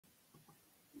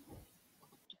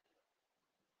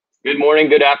Good morning,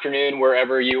 good afternoon,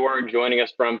 wherever you are joining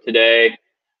us from today.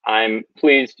 I'm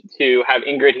pleased to have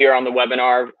Ingrid here on the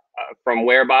webinar from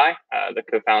Whereby, the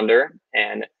co-founder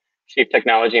and Chief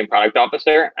Technology and Product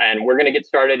Officer. And we're going to get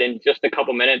started in just a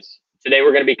couple minutes. Today,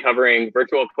 we're going to be covering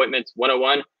Virtual Appointments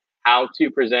 101, how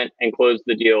to present and close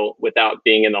the deal without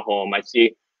being in the home. I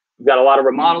see we've got a lot of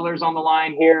remodelers on the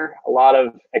line here, a lot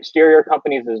of exterior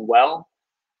companies as well.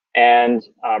 And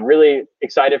I'm really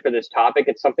excited for this topic.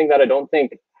 It's something that I don't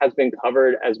think has been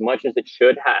covered as much as it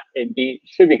should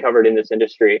be covered in this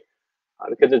industry,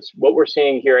 because it's what we're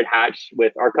seeing here at Hatch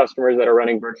with our customers that are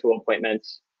running virtual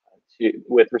appointments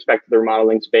with respect to the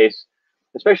remodeling space,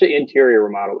 especially interior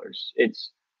remodelers.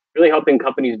 It's really helping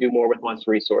companies do more with less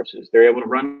resources. They're able to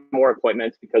run more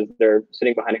appointments because they're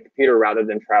sitting behind a computer rather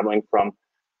than traveling from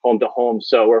home to home.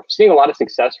 So we're seeing a lot of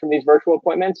success from these virtual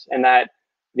appointments, and that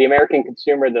the American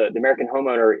consumer, the American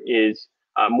homeowner is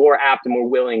more apt and more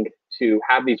willing to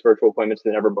have these virtual appointments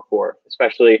than ever before,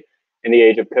 especially in the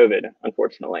age of COVID,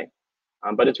 unfortunately.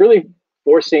 But it's really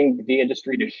forcing the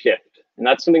industry to shift. And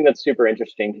that's something that's super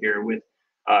interesting here with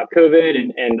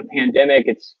COVID and the pandemic.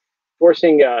 It's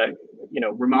forcing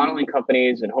remodeling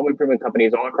companies and home improvement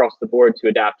companies all across the board to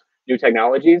adapt new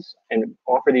technologies and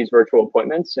offer these virtual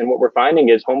appointments. And what we're finding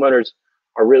is homeowners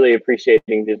are really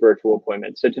appreciating these virtual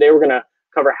appointments. So today we're going to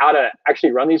cover how to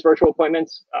actually run these virtual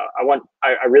appointments.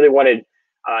 I really wanted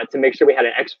to make sure we had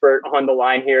an expert on the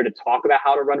line here to talk about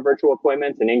how to run virtual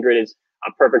appointments, and Ingrid is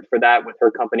perfect for that with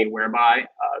her company Whereby,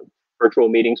 virtual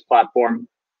meetings platform.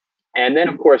 And then,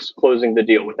 of course, closing the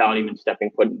deal without even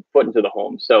stepping foot into the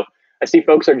home. So I see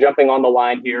folks are jumping on the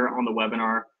line here on the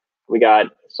webinar. We got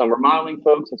some remodeling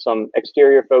folks and some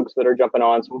exterior folks that are jumping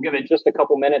on. So we'll give it just a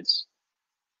couple minutes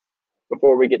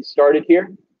before we get started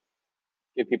here.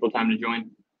 Give people time to join.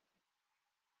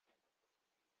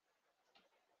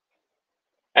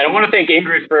 And I want to thank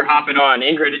Ingrid for hopping on.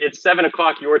 Ingrid, it's 7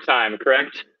 o'clock your time,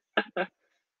 correct?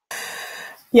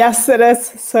 Yes, it is.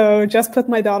 So just put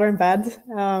my daughter in bed.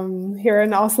 Here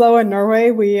in Oslo in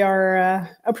Norway, we are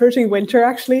approaching winter,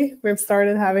 actually. We've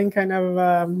started having kind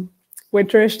of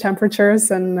winterish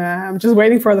temperatures, and I'm just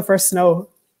waiting for the first snow.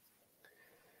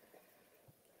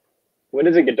 When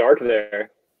does it get dark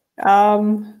there?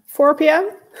 4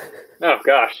 p.m. Oh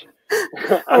gosh.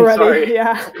 I'm already. sorry.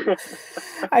 Yeah.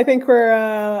 I think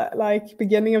we're like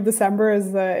beginning of December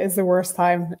is the worst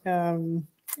time, and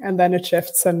then it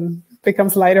shifts and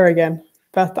becomes lighter again.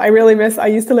 But I really I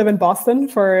used to live in Boston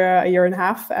for a year and a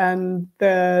half, and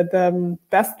the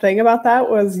best thing about that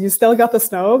was you still got the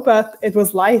snow, but it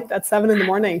was light at 7 in the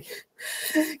morning.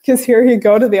 Because here you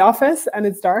go to the office and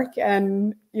it's dark,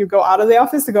 and you go out of the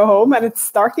office to go home and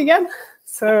it's dark again.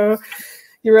 So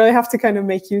you really have to kind of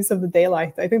make use of the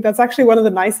daylight. I think that's actually one of the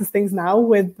nicest things now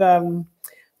with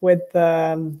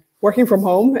working from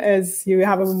home is you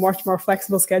have a much more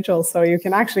flexible schedule, so you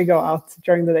can actually go out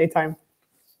during the daytime.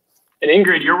 And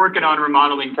Ingrid, you're working on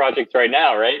remodeling projects right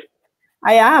now, right?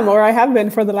 I am, or I have been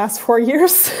for the last 4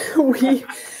 years.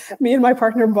 Me and my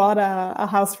partner bought a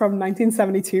house from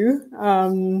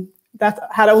 1972 that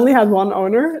had only had one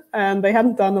owner, and they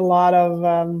hadn't done a lot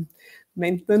of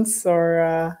maintenance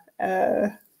or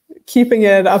keeping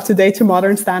it up to date to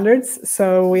modern standards.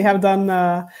 So we have done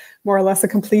more or less a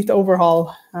complete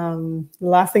overhaul. The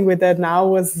last thing we did now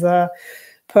was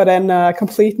put in a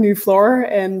complete new floor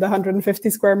in the 150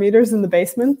 square meters in the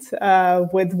basement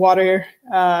with water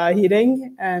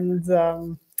heating,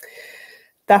 and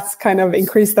that's kind of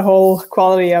increased the whole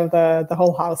quality of the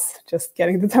whole house, just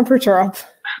getting the temperature up.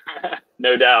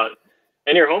 No doubt.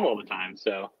 And you're home all the time,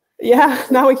 so. Yeah,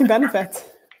 now we can benefit.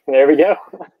 There we go.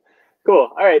 Cool.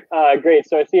 All right, great.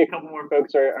 So I see a couple more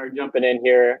folks are jumping in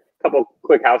here. A couple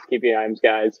quick housekeeping items,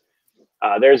 guys.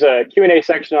 There's a Q&A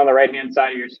section on the right-hand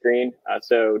side of your screen.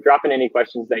 So drop in any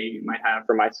questions that you might have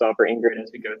for myself or Ingrid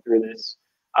as we go through this.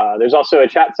 There's also a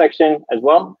chat section as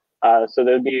well. So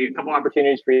there'll be a couple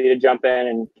opportunities for you to jump in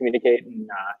and communicate and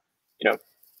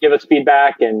give us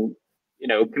feedback and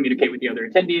communicate with the other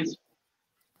attendees.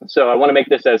 So I want to make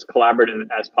this as collaborative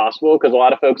as possible because a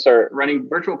lot of folks are running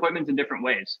virtual appointments in different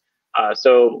ways.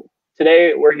 So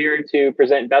today we're here to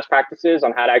present best practices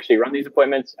on how to actually run these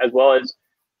appointments, as well as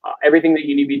everything that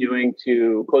you need to be doing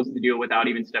to close the deal without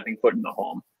even stepping foot in the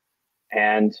home.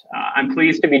 And I'm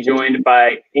pleased to be joined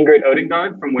by Ingrid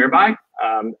Odengard from Whereby.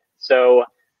 So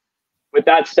with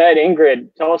that said,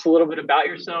 Ingrid, tell us a little bit about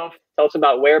yourself. Tell us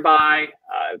about Whereby.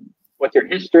 What's your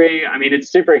history? I mean,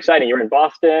 it's super exciting. You're in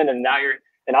Boston and now you're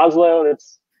in Oslo.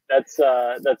 That's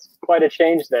quite a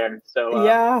change there. So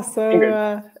yeah,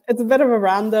 so it's a bit of a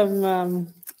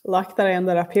random luck that I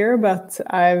ended up here, but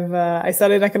I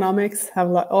studied economics, have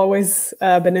always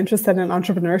been interested in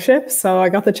entrepreneurship. So I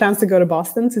got the chance to go to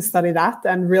Boston to study that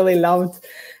and really loved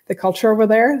the culture over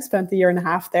there. Spent a year and a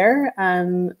half there.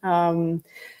 And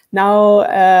now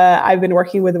I've been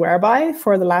working with Whereby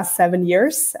for the last 7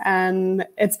 years, and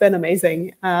it's been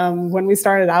amazing. When we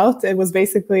started out, it was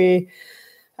basically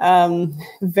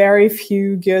very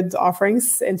few good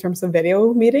offerings in terms of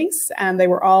video meetings, and they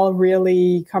were all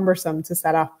really cumbersome to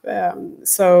set up.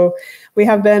 So we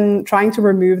have been trying to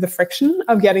remove the friction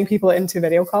of getting people into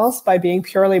video calls by being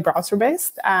purely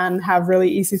browser-based and have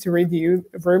really easy to review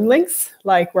room links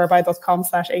like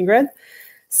whereby.com/Ingrid,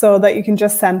 so that you can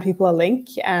just send people a link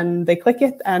and they click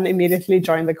it and immediately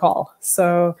join the call.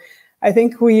 So I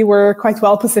think we were quite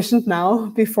well positioned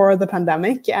now before the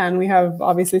pandemic, and we have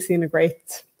obviously seen a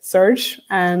great surge,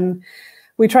 and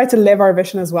we try to live our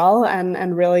vision as well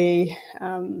and really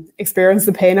experience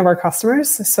the pain of our customers.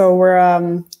 So we're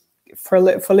a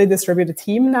fully distributed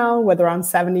team now with around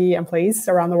 70 employees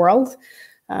around the world,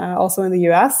 also in the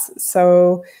US.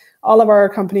 So all of our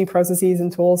company processes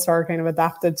and tools are kind of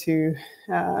adapted to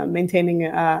maintaining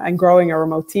and growing a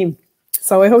remote team.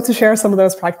 So I hope to share some of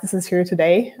those practices here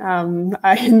today.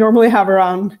 I normally have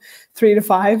around 3 to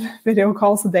 5 video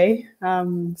calls a day, so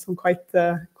I'm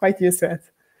quite used to it.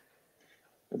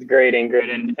 That's great,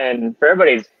 Ingrid. And for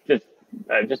everybody's just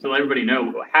to let everybody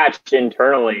know, Hatch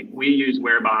internally, we use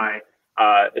Whereby,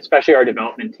 especially our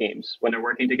development teams when they're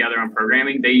working together on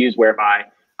programming, they use Whereby.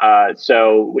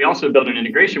 So we also build an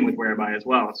integration with Whereby as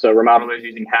well. So remodelers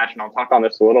using Hatch, and I'll talk on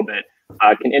this a little bit,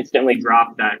 can instantly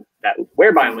drop that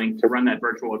Whereby link to run that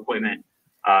virtual appointment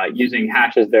using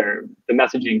Hatch as the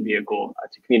messaging vehicle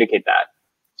to communicate that.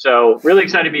 So really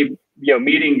excited to be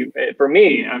meeting. For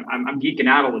me, I'm geeking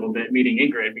out a little bit meeting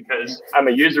Ingrid because I'm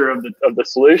a user of the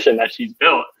solution that she's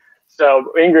built.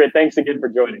 So Ingrid, thanks again for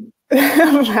joining.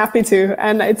 I'm happy to,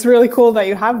 and it's really cool that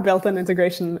you have built an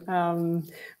integration,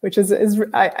 which is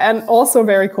and also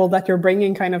very cool that you're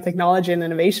bringing kind of technology and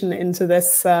innovation into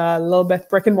this little bit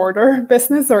brick and mortar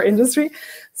business or industry.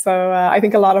 So I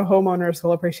think a lot of homeowners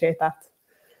will appreciate that.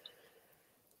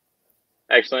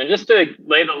 Excellent. Just to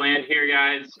lay the land here,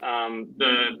 guys,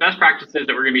 the best practices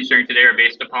that we're going to be sharing today are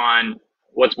based upon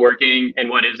what's working and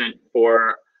what isn't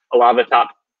for a lot of the top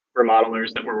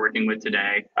remodelers that we're working with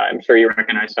today. I'm sure you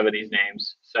recognize some of these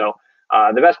names. So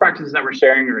the best practices that we're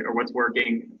sharing are what's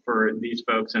working for these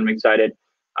folks. And I'm excited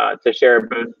to share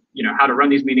both, how to run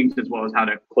these meetings as well as how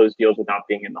to close deals without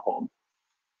being in the home.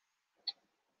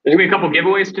 There's gonna be a couple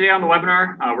giveaways today on the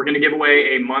webinar. We're gonna give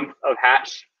away a month of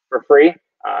Hatch for free.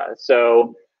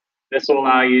 So this will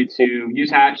allow you to use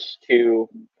Hatch to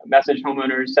message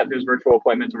homeowners, set those virtual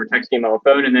appointments over text, email, or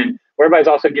phone. And then Whereby is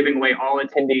also giving away all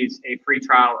attendees a free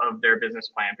trial of their business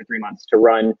plan for 3 months to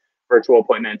run virtual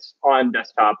appointments on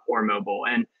desktop or mobile.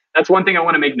 And that's one thing I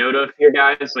want to make note of here,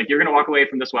 guys. Like, you're going to walk away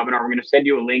from this webinar. We're going to send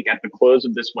you a link at the close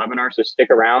of this webinar, so stick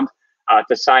around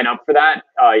to sign up for that.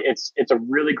 It's a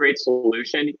really great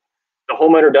solution. The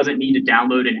homeowner doesn't need to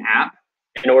download an app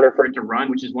in order for it to run,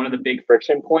 which is one of the big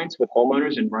friction points with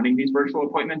homeowners in running these virtual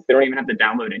appointments. They don't even have to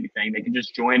download anything. They can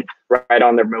just join right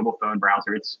on their mobile phone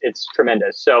browser. It's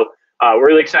tremendous. So we're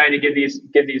really excited to give these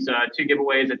 2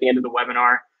 giveaways at the end of the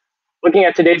webinar. Looking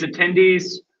at today's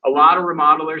attendees, a lot of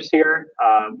remodelers here,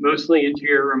 mostly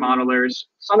interior remodelers,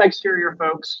 some exterior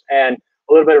folks, and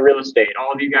a little bit of real estate.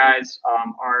 All of you guys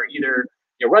are either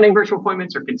running virtual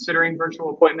appointments or considering virtual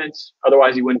appointments.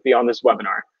 Otherwise, you wouldn't be on this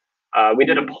webinar. We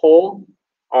did a poll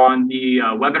on the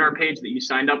webinar page that you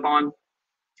signed up on.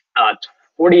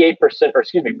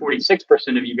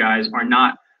 46% of you guys are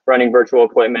not running virtual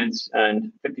appointments,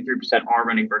 and 53% are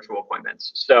running virtual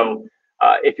appointments. So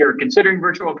if you're considering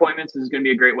virtual appointments, this is going to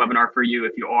be a great webinar for you.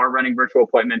 If you are running virtual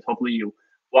appointments, hopefully you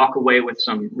walk away with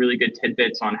some really good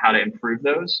tidbits on how to improve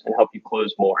those and help you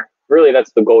close more. Really,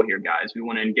 that's the goal here, guys. We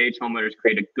want to engage homeowners,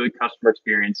 create a good customer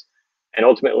experience, and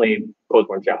ultimately close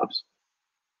more jobs.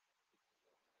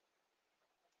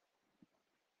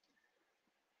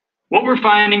 What we're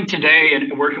finding today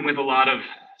and working with a lot of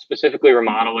specifically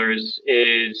remodelers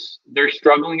is they're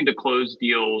struggling to close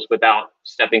deals without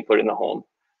stepping foot in the home.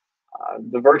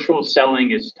 The virtual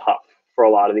selling is tough for a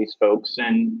lot of these folks.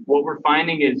 And what we're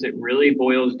finding is it really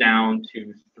boils down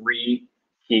to 3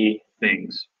 key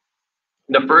things.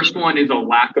 The first one is a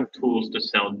lack of tools to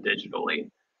sell digitally,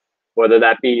 whether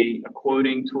that be a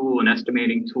quoting tool, an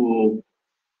estimating tool,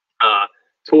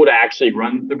 tool to actually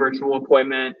run the virtual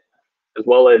appointment, as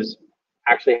well as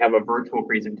actually have a virtual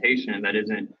presentation that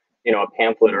isn't, a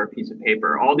pamphlet or a piece of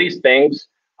paper. All these things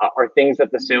are things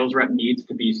that the sales rep needs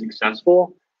to be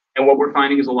successful, And what we're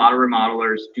finding is a lot of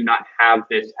remodelers do not have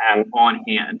this on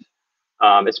hand,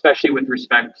 especially with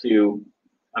respect to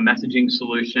a messaging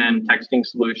solution, texting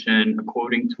solution, a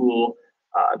quoting tool.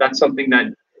 That's something that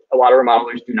a lot of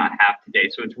remodelers do not have today.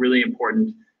 So it's really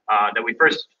important that we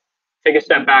first take a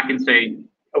step back and say,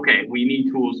 okay, we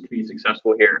need tools to be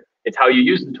successful here. It's how you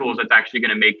use the tools that's actually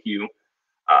going to make you,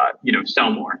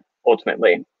 sell more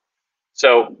ultimately.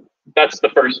 So that's the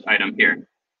first item here.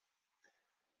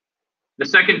 The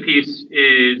second piece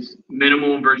is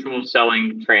minimal virtual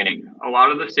selling training. A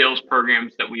lot of the sales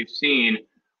programs that we've seen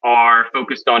are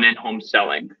focused on in-home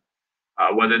selling,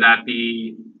 whether that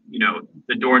be,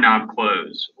 the doorknob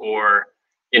close or,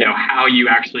 how you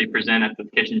actually present at the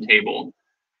kitchen table.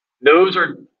 Those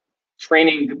are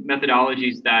training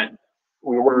methodologies that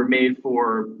were made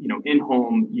for,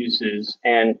 in-home uses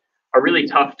and are really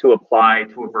tough to apply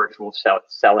to a virtual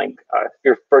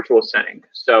virtual setting.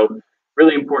 So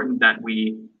really important that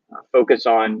we focus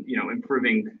on,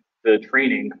 improving the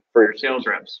training for your sales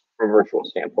reps from a virtual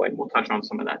standpoint. We'll touch on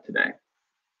some of that today.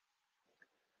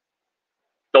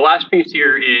 The last piece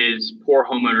here is poor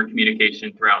homeowner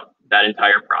communication throughout that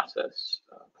entire process.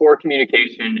 Poor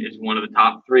communication is one of the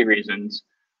top 3 reasons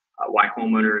why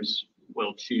homeowners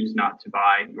will choose not to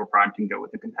buy your product and go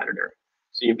with a competitor.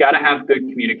 So you've got to have good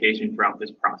communication throughout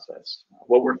this process.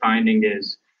 What we're finding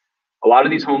is a lot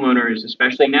of these homeowners,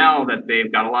 especially now that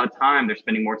they've got a lot of time, they're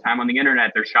spending more time on the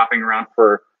internet, they're shopping around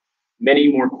for many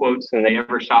more quotes than they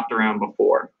ever shopped around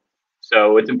before.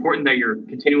 So it's important that you're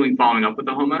continuing following up with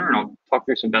the homeowner, and I'll talk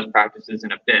through some best practices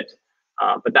in a bit.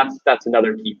 But that's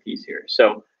another key piece here.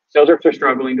 So sales reps are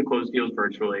struggling to close deals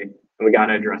virtually, and we got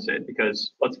to address it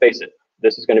because let's face it,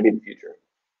 this is going to be the future.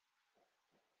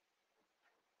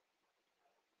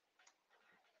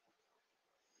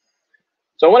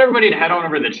 So I want everybody to head on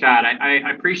over to the chat.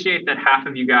 I appreciate that half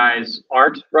of you guys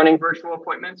aren't running virtual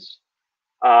appointments,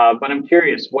 but I'm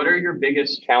curious, what are your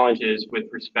biggest challenges with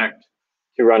respect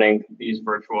to running these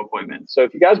virtual appointments? So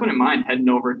if you guys wouldn't mind heading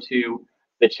over to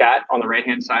the chat on the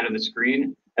right-hand side of the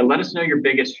screen and let us know your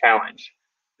biggest challenge.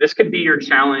 This could be your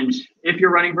challenge if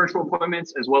you're running virtual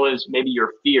appointments, as well as maybe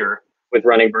your fear with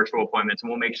running virtual appointments,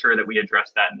 and we'll make sure that we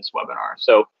address that in this webinar.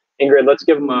 So Ingrid, let's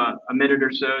give them a minute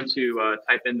or so to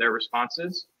type in their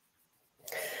responses.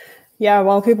 Yeah,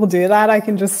 while people do that, I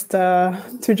can just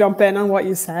to jump in on what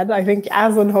you said. I think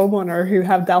as a homeowner who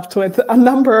have dealt with a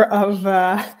number of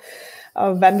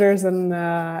vendors and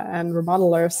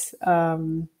remodelers,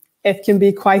 it can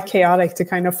be quite chaotic to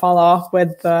kind of follow up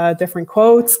with different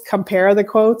quotes, compare the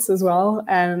quotes as well,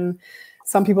 and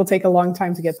some people take a long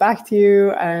time to get back to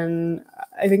you. And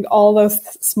I think all those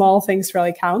small things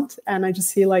really count. And I just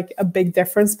see like a big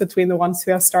difference between the ones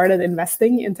who have started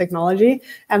investing in technology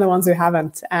and the ones who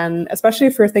haven't. And especially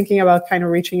if you're thinking about kind of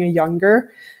reaching a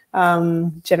younger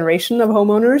generation of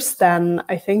homeowners, then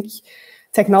I think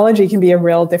technology can be a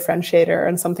real differentiator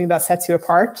and something that sets you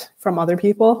apart from other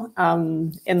people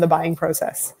in the buying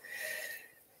process.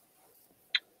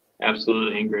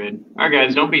 Absolutely, Ingrid. All right,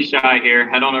 guys, don't be shy here.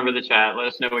 Head on over to the chat. Let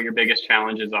us know what your biggest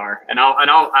challenges are, and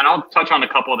I'll touch on a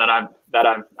couple that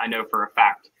I know for a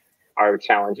fact are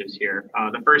challenges here.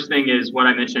 The first thing is what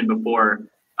I mentioned before: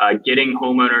 getting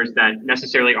homeowners that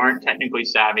necessarily aren't technically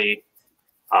savvy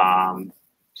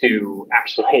to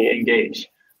actually engage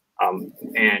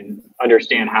and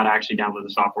understand how to actually download the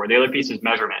software. The other piece is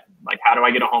measurement. Like, how do I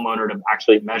get a homeowner to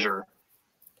actually measure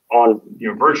on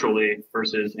virtually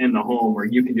versus in the home where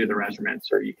you can do the measurements,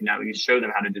 or you can at least show them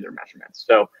how to do their measurements.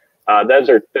 So those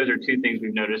are 2 things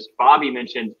we've noticed. Bobby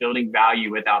mentioned building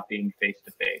value without being face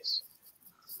to face.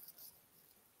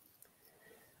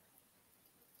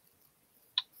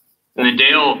 And then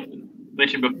Dale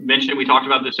mentioned we talked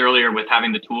about this earlier with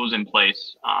having the tools in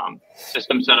place,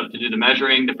 system set up to do the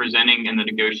measuring, the presenting, and the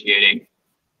negotiating.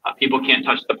 People can't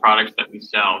touch the products that we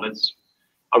sell. That's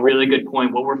a really good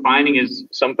point. What we're finding is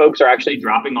some folks are actually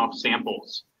dropping off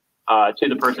samples to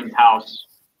the person's house.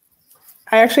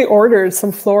 I actually ordered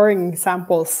some flooring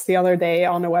samples the other day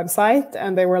on a website,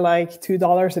 and they were like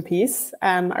 $2 a piece.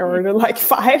 And I ordered like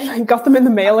 5 and got them in the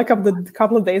mail a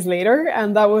couple of days later,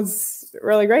 and that was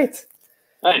really great.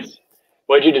 Nice.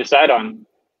 What did you decide on?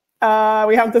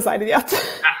 We haven't decided yet.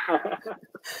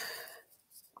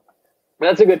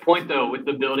 That's a good point, though, with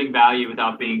the building value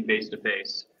without being face to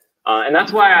face. And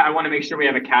that's why I want to make sure we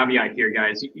have a caveat here,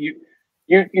 guys.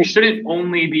 You shouldn't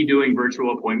only be doing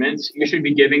virtual appointments. You should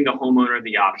be giving the homeowner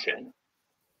the option.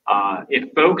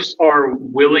 If folks are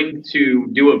willing to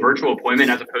do a virtual appointment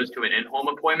as opposed to an in-home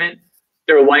appointment,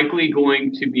 they're likely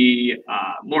going to be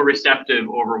more receptive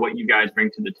over what you guys bring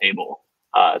to the table.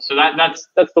 So that's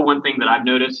the one thing that I've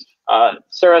noticed.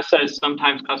 Sarah says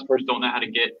sometimes customers don't know how to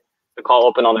get the call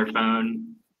open on their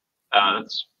phone.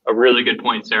 That's a really good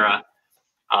point, Sarah.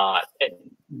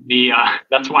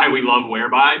 That's why we love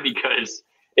Whereby, because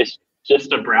it's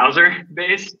just a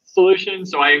browser-based solution.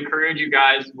 So I encourage you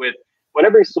guys, with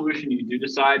whatever solution you do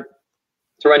decide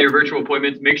to run your virtual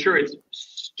appointments, make sure it's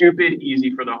stupid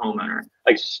easy for the homeowner,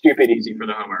 like stupid easy for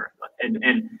the homeowner.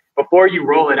 And before you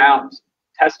roll it out,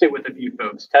 test it with a few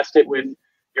folks. Test it with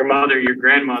your mother, your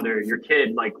grandmother, your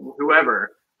kid, like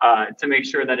whoever, to make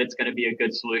sure that it's going to be a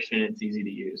good solution and it's easy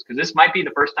to use. Because this might be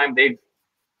the first time they've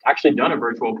actually done a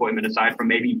virtual appointment aside from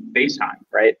maybe FaceTime,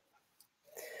 right?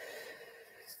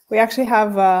 We actually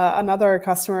have another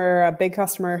customer, a big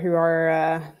customer, who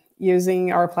are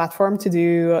using our platform to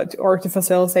do or to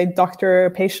facilitate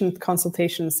doctor-patient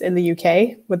consultations in the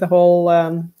UK with the whole,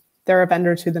 they're a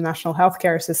vendor to the national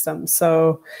healthcare system.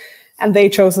 So, and they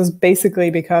chose us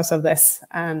basically because of this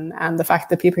and the fact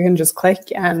that people can just click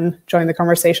and join the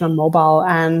conversation on mobile.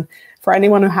 And for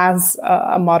anyone who has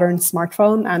a modern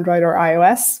smartphone, Android or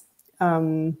iOS,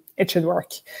 it should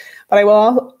work. But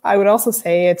I would also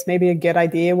say it's maybe a good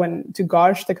idea to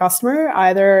gauge the customer,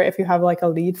 either if you have like a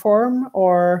lead form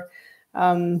or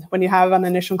when you have an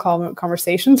initial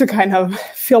conversation, to kind of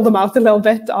feel them out a little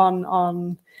bit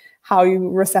on how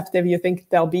receptive you think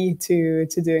they'll be to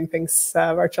doing things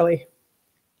virtually.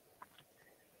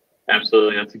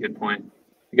 Absolutely, that's a good point.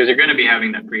 Because you're going to be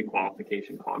having that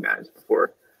pre-qualification call, guys,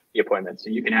 before the appointment. So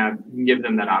you can give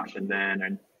them that option then,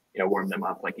 and warm them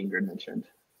up, like Ingrid mentioned.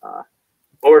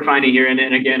 What we're finding here, and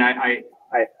again,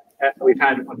 we've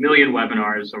had a million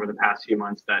webinars over the past few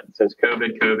months that says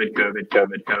COVID, COVID, COVID,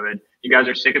 COVID, COVID. You guys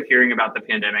are sick of hearing about the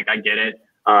pandemic. I get it.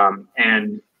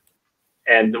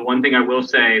 And the one thing I will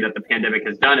say that the pandemic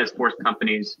has done is forced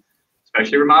companies,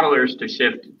 especially remodelers, to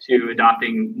shift to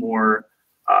adopting more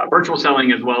virtual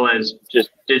selling as well as just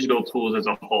digital tools as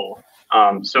a whole.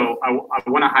 So I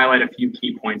want to highlight a few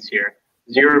key points here.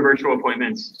 0 virtual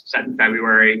appointments set in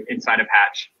February inside of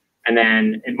Hatch. And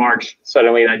then in March,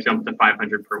 suddenly that jumped to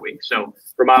 500 per week. So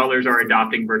remodelers are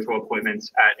adopting virtual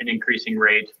appointments at an increasing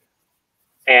rate.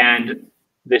 And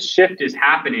the shift is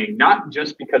happening not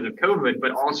just because of COVID,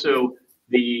 but also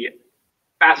the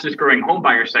fastest growing home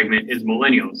buyer segment is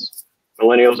millennials.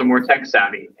 Millennials are more tech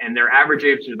savvy, and their average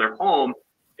age of their home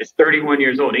is 31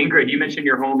 years old. Ingrid, you mentioned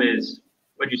your home is,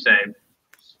 what'd you say,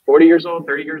 40 years old,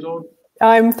 30 years old?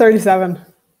 I'm 37.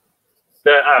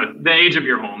 The age of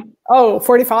your home. Oh,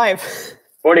 45.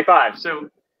 45. So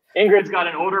Ingrid's got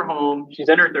an older home. She's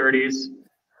in her 30s.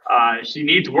 She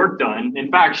needs work done.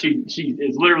 In fact, she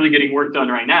is literally getting work done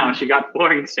right now. She got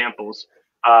flooring samples.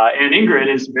 And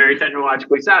Ingrid is very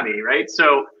technologically savvy, right?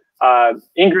 So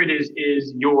Ingrid is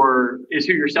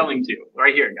who you're selling to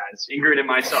right here, guys. Ingrid and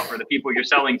myself are the people you're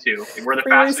selling to. We're the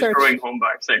fastest growing home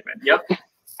buyer segment. Yep.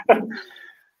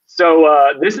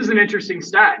 So this is an interesting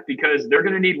stat because they're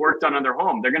going to need work done on their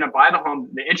home. They're going to buy the home.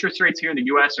 The interest rates here in the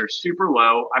U.S. are super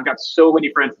low. I've got so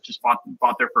many friends that just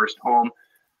bought their first home,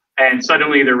 and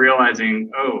suddenly they're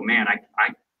realizing, oh man,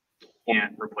 I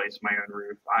can't replace my own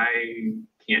roof. I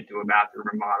can't do a bathroom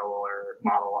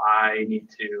remodel. I need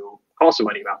to call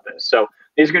somebody about this. So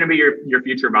these are going to be your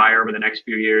future buyer over the next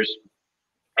few years.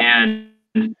 And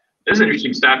this is an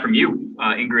interesting stat from you,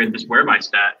 Ingrid, this Whereby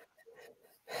stat.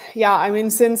 Yeah, I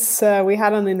mean, since we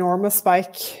had an enormous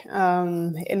spike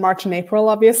in March and April,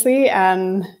 obviously,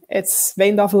 and it's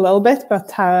waned off a little bit, but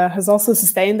has also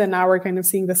sustained. And now we're kind of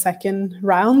seeing the second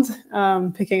round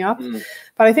picking up.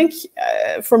 But I think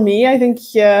for me,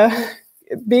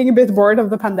 being a bit bored of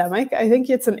the pandemic, I think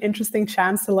it's an interesting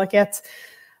chance to look at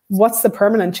what's the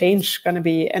permanent change going to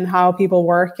be in how people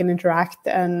work and interact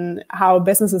and how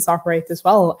businesses operate as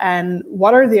well. And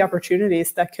what are the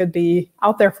opportunities that could be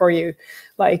out there for you?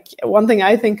 Like, one thing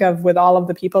I think of with all of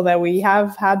the people that we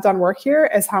have had done work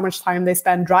here is how much time they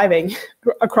spend driving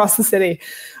across the city,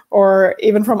 or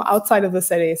even from outside of the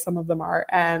city. Some of them are,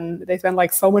 and they spend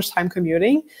like so much time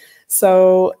commuting.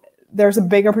 So there's a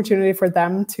big opportunity for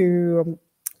them to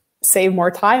save more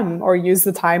time or use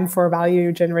the time for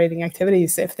value generating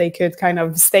activities if they could kind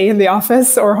of stay in the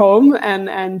office or home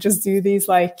and just do these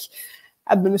like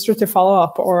administrative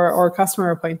follow-up or customer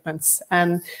appointments.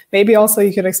 And maybe also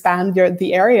you could expand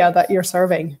the area that you're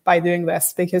serving by doing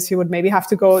this, because you would maybe have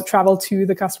to travel to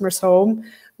the customer's home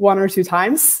 1 or 2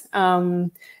 times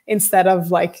instead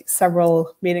of like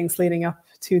several meetings leading up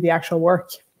to the actual work.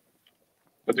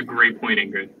 That's a great point,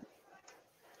 Ingrid.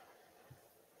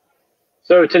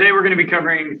 So today we're going to be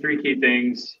covering 3 key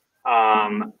things: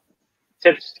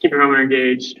 tips to keep your homeowner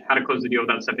engaged, how to close the deal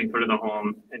without stepping foot in the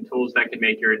home, and tools that can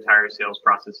make your entire sales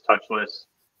process touchless.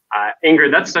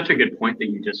 Ingrid, that's such a good point that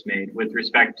you just made with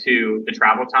respect to the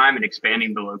travel time and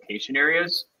expanding the location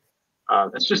areas.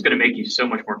 That's just going to make you so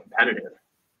much more competitive.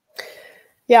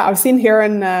 Yeah, I've seen here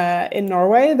in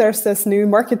Norway, there's this new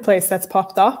marketplace that's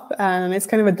popped up, and it's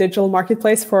kind of a digital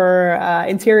marketplace for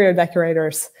interior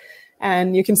decorators.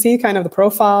 And you can see kind of the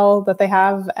profile that they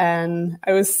have. And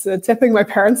I was tipping my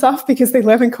parents off because they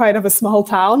live in quite of a small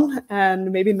town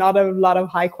and maybe not a lot of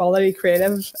high quality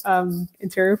creative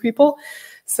interior people.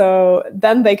 So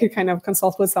then they could kind of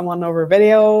consult with someone over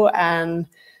video and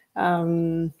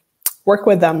work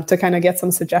with them to kind of get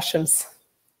some suggestions,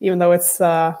 even though it's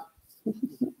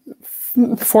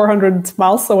 400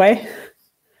 miles away.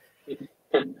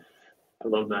 I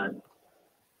love that.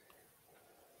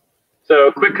 So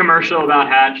a quick commercial about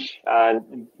Hatch.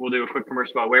 We'll do a quick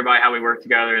commercial about Whereby, how we work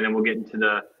together, and then we'll get into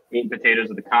the meat and potatoes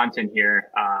of the content here.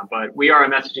 But we are a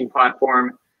messaging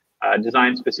platform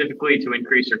designed specifically to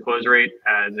increase your close rate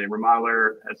as a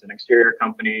remodeler, as an exterior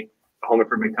company, a home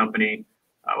improvement company.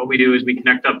 What we do is we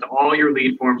connect up to all your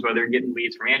lead forms, whether you're getting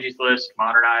leads from Angie's List,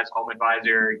 Modernize, Home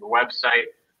Advisor, your website.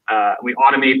 We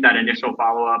automate that initial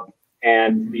follow-up,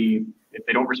 and if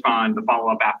they don't respond, the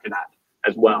follow-up after that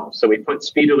as well. So we put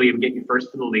speedily and get you first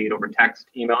to the lead over text,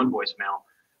 email, and voicemail.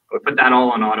 We put that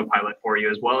all on autopilot for you,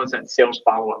 as well as that sales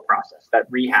follow-up process, that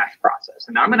rehash process.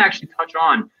 And now I'm going to actually touch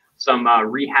on some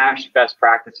rehash best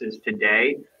practices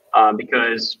today,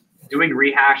 because doing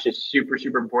rehash is super,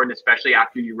 super important, especially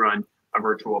after you run a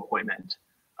virtual appointment.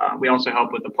 We also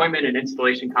help with appointment and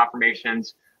installation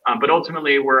confirmations, but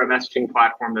ultimately we're a messaging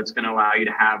platform that's going to allow you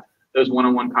to have those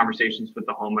one-on-one conversations with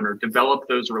the homeowner, develop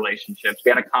those relationships. We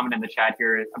had a comment in the chat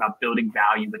here about building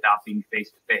value without being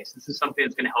face-to-face. This is something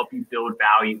that's going to help you build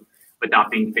value without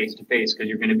being face-to-face, because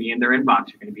you're going to be in their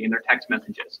inbox, you're going to be in their text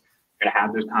messages, you're going to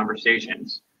have those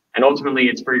conversations. And ultimately,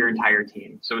 it's for your entire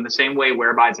team. So in the same way,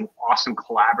 Whereby is an awesome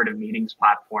collaborative meetings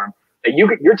platform that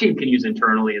your team can use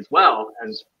internally as well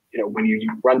as, when you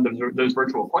run those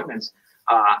virtual appointments.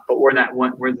 But we're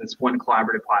this one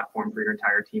collaborative platform for your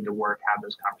entire team to work, have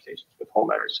those conversations with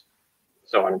homeowners,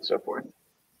 so on and so forth.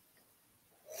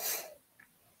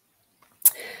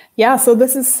 Yeah, so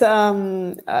this is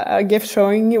a GIF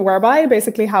showing Whereby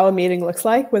basically how a meeting looks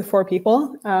like with 4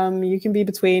 people. You can be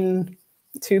between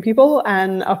 2 people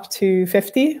and up to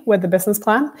 50 with the business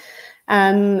plan.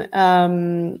 And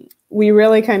we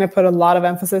really kind of put a lot of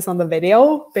emphasis on the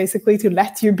video, basically to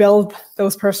let you build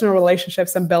those personal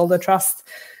relationships and build the trust,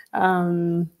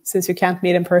 since you can't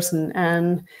meet in person.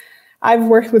 And I've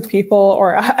worked with people,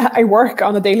 or I work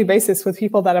on a daily basis with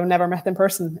people that I've never met in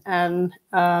person. And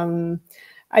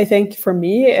I think for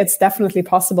me, it's definitely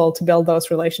possible to build those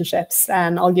relationships.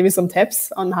 And I'll give you some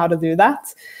tips on how to do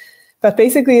that. But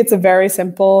basically, it's a very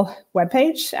simple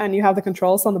webpage, and you have the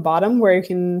controls on the bottom where you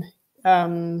can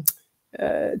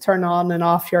turn on and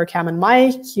off your cam and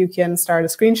mic. You can start a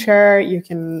screen share. You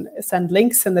can send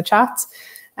links in the chat.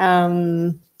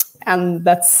 And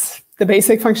that's the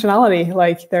basic functionality.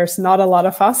 Like, there's not a lot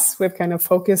of fuss. We've kind of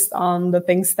focused on the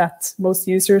things that most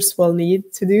users will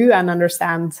need to do and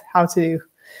understand how to do.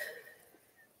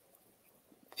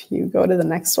 If you go to the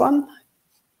next one.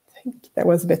 I think there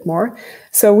was a bit more.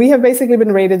 So we have basically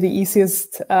been rated the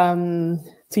easiest to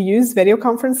use video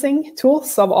conferencing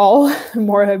tools of all,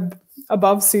 more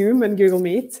above Zoom and Google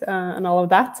Meet and all of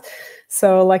that.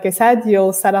 So like I said,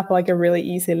 you'll set up like a really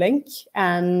easy link.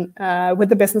 And with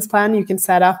the business plan, you can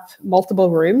set up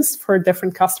multiple rooms for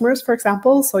different customers, for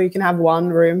example. So you can have 1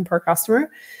 room per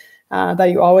customer, that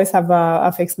you always have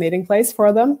a fixed meeting place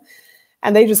for them.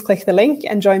 And they just click the link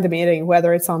and join the meeting,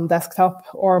 whether it's on desktop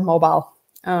or mobile.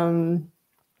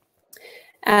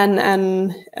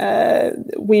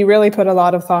 We really put a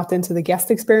lot of thought into the guest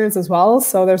experience as well.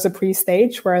 So there's a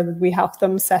pre-stage where we help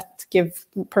them give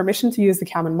permission to use the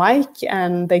cam and mic,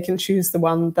 and they can choose the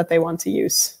one that they want to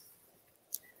use.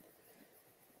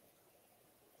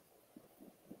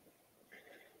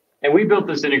 And we built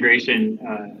this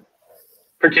integration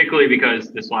particularly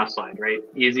because this last slide, right?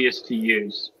 Easiest to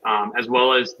use, as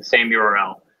well as the same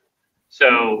URL.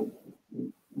 So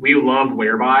we love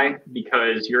Whereby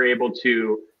because you're able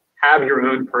to have your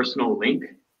own personal link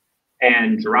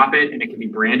and drop it, and it can be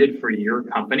branded for your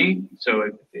company.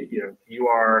 So if you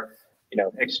are,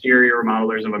 Exterior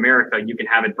Remodelers of America, you can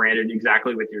have it branded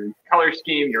exactly with your color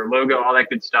scheme, your logo, all that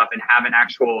good stuff, and have an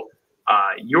actual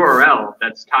URL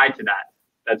that's tied to that.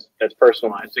 That's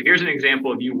personalized. So here's an example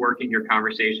of you working your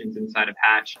conversations inside of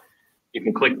Hatch. You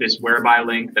can click this Whereby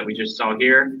link that we just saw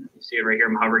here. You see it right here.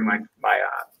 I'm hovering my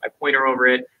pointer over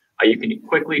it. You can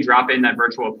quickly drop in that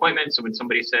virtual appointment. So when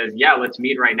somebody says, yeah, let's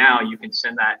meet right now, you can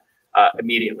send that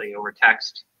immediately over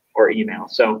text, or email.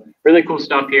 So really cool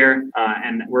stuff here.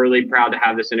 And we're really proud to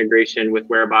have this integration with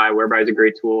Whereby. Whereby is a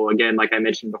great tool. Again, like I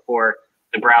mentioned before,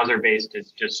 the browser-based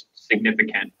is just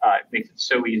significant. It makes it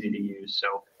so easy to use.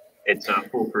 So it's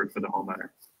foolproof for the homeowner.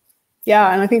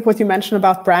 Yeah, and I think what you mentioned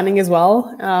about branding as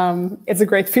well, it's a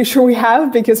great feature we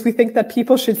have, because we think that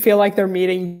people should feel like they're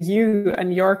meeting you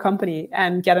and your company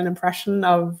and get an impression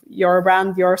of your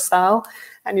brand, your style,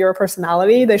 and your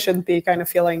personality. They shouldn't be kind of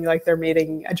feeling like they're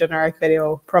meeting a generic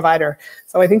video provider.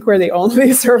 So I think we're the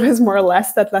only service, more or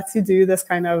less, that lets you do this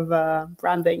kind of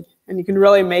branding, and you can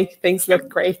really make things look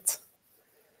great.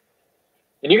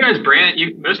 And you guys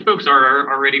most folks are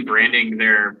already branding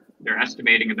their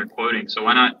estimating and their quoting. So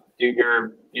why not do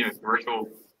your virtual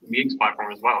meetings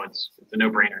platform as well? It's a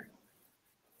no-brainer.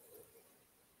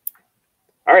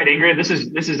 All right, Ingrid,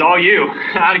 this is all you.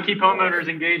 How to keep homeowners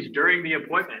engaged during the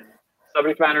appointment.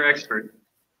 Subject matter expert.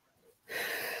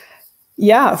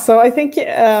 Yeah, so I think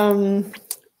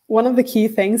one of the key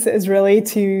things is really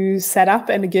to set up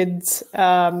in a good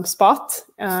spot,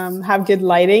 have good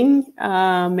lighting,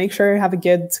 make sure you have a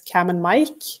good cam and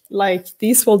mic. Like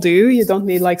these will do. You don't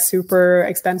need like super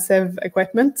expensive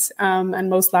equipment, and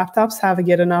most laptops have a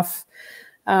good enough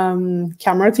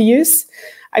camera to use.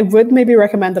 I would maybe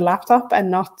recommend a laptop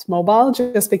and not mobile,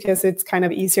 just because it's kind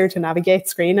of easier to navigate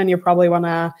screen, and you probably want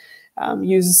to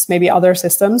use maybe other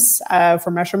systems for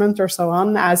measurement or so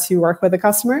on as you work with the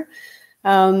customer.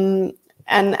 And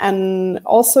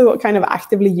also kind of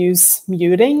actively use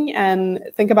muting and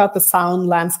think about the sound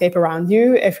landscape around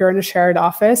you. If you're in a shared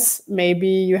office, maybe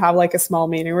you have like a small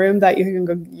meeting room that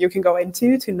you can go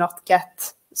into to not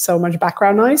get so much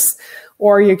background noise,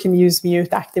 or you can use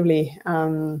mute actively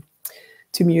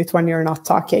to mute when you're not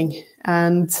talking.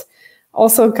 And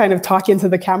also kind of talk into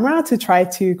the camera to try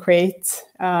to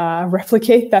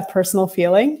replicate that personal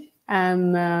feeling.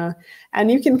 And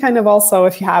you can kind of also,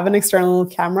 if you have an external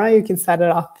camera, you can set it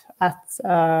up at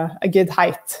a good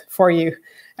height for you,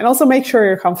 and also make sure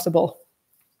you're comfortable.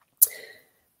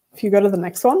 If you go to the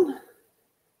next one.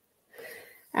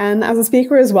 And as a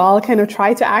speaker as well, kind of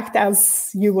try to act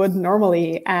as you would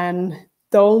normally, and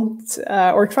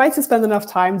or try to spend enough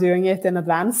time doing it in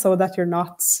advance so that you're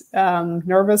not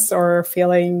nervous or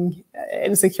feeling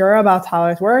insecure about how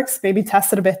it works. Maybe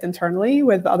test it a bit internally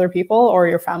with other people or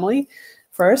your family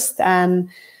first, and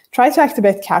try to act a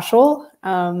bit casual,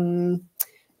 and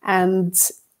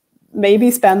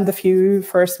maybe spend the few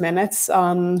first minutes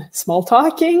on small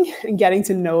talking and getting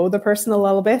to know the person a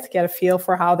little bit, get a feel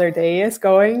for how their day is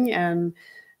going and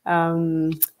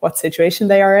what situation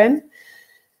they are in.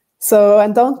 So,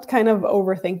 and don't kind of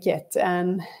overthink it.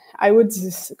 And I would,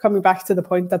 coming back to the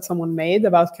point that someone made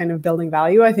about kind of building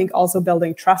value, I think also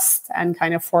building trust and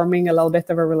kind of forming a little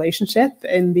bit of a relationship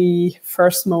in the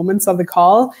first moments of the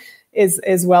call is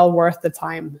well worth the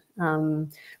time,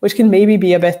 which can maybe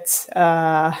be a bit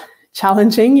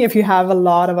challenging if you have a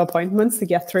lot of appointments to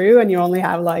get through and you only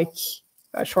have like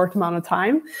a short amount of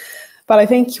time. But I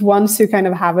think once you kind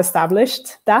of have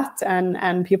established that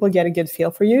and people get a good feel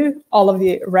for you, all of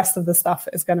the rest of the stuff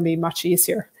is going to be much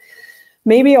easier.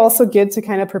 Maybe also good to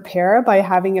kind of prepare by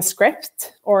having a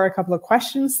script or a couple of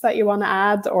questions that you want to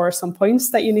add, or some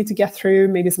points that you need to get through,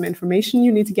 maybe some information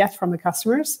you need to get from the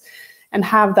customers, and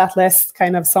have that list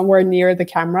kind of somewhere near the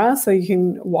camera so you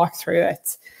can walk through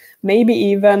it. Maybe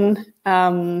even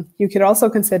you could also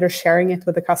consider sharing it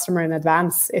with the customer in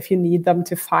advance if you need them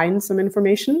to find some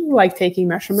information, like taking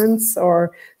measurements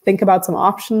or think about some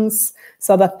options,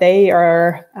 so that they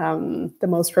are the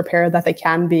most prepared that they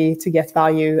can be to get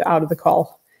value out of the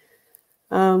call.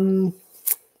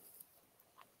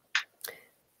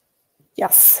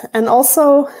 Yes, and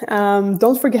also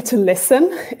don't forget to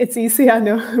listen. It's easy, I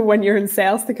know, when you're in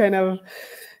sales to kind of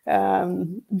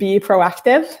be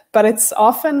proactive, but it's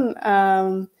often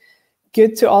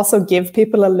good to also give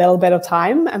people a little bit of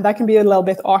time, and that can be a little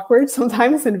bit awkward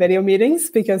sometimes in video meetings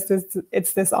because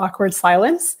it's this awkward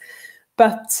silence.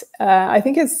 But I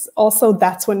think it's also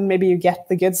that's when maybe you get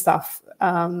the good stuff,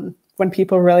 when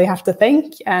people really have to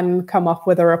think and come up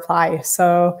with a reply.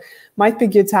 So might be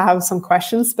good to have some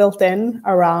questions built in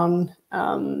around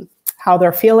how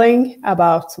they're feeling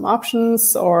about some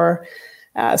options, or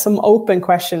some open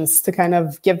questions to kind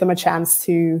of give them a chance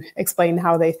to explain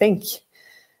how they think.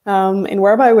 In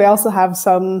Whereby, we also have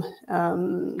some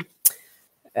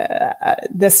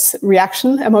this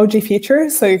reaction emoji feature,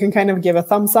 so you can kind of give a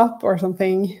thumbs up or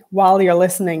something while you're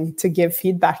listening to give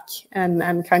feedback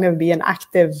and kind of be an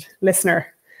active listener,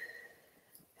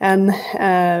 and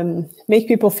make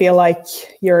people feel like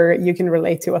you can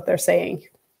relate to what they're saying.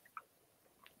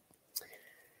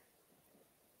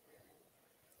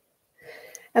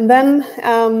 And then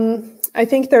I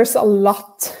think there's a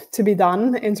lot to be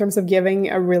done in terms of giving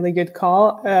a really good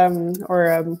call or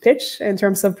a pitch in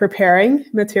terms of preparing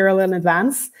material in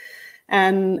advance.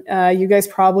 And you guys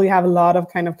probably have a lot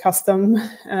of kind of custom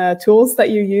tools that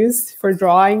you use for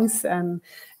drawings and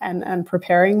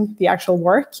preparing the actual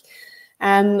work.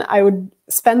 And I would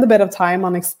spend a bit of time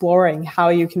on exploring how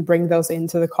you can bring those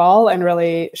into the call and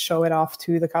really show it off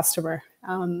to the customer.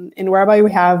 In Whereby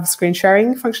we have screen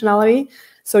sharing functionality.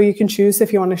 So you can choose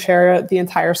if you want to share the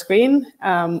entire screen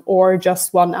or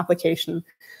just one application.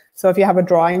 So if you have a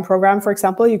drawing program, for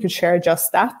example, you could share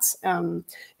just that.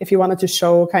 If you wanted to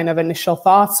show kind of initial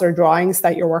thoughts or drawings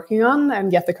that you're working on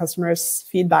and get the customer's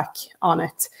feedback on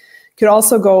it. You could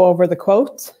also go over the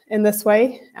quote in this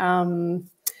way.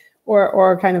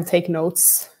 Or kind of take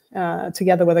notes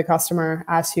together with a customer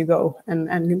as you go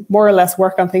and more or less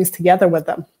work on things together with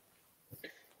them.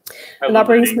 And that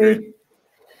brings me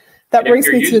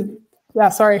to, yeah,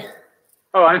 sorry.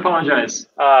 Oh, I apologize.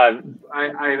 I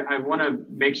want to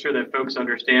make sure that folks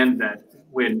understand that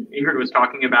when Ingrid was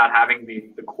talking about having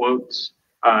the quotes,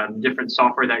 different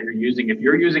software that you're using, if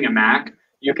you're using a Mac,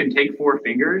 you can take 4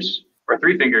 fingers or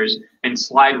 3 fingers and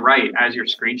slide right as you're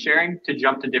screen sharing to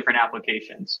jump to different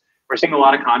applications. We're seeing a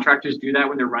lot of contractors do that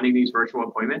when they're running these virtual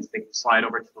appointments. They can slide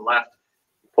over to the left,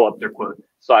 pull up their quote,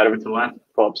 slide over to the left,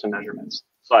 pull up some measurements,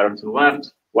 slide over to the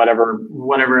left,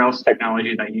 whatever else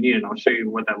technology that you need. And I'll show you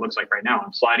what that looks like right now.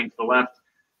 I'm sliding to the left.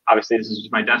 Obviously, this is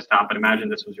just my desktop, but imagine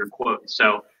this was your quote.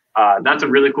 So that's a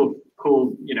really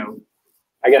cool,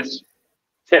 I guess,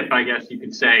 tip, I guess you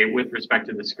could say, with respect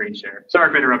to the screen share. Sorry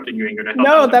for interrupting you, Ingrid.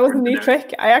 No, that was a neat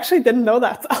trick. I actually didn't know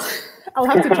that. I'll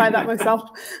have to try that myself.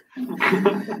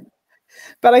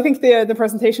 But I think the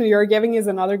presentation you're giving is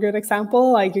another good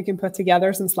example. Like you can put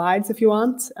together some slides if you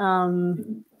want.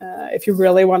 If you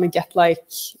really want to get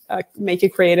make a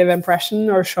creative impression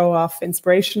or show off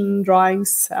inspiration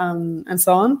drawings and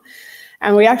so on.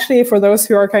 And we actually, for those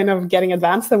who are kind of getting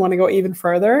advanced and want to go even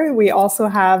further, we also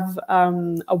have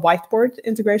a whiteboard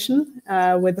integration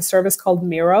with a service called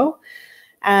Miro.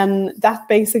 And that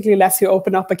basically lets you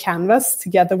open up a canvas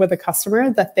together with a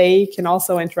customer that they can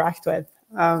also interact with.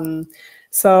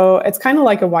 So it's kind of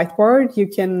like a whiteboard. You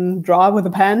can draw with a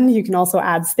pen. You can also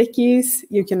add stickies.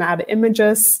 You can add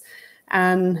images.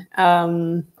 And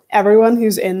everyone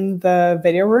who's in the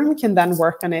video room can then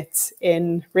work on it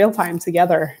in real time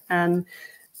together. And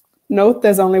note,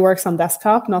 this only works on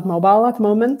desktop, not mobile at the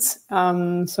moment.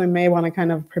 So you may want to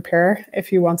kind of prepare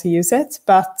if you want to use it.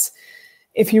 But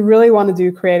if you really want to do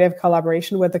creative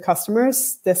collaboration with the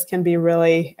customers, this can be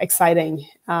really exciting.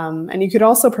 And you could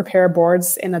also prepare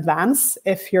boards in advance.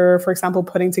 If you're, for example,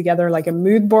 putting together like a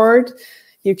mood board,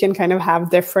 you can kind of have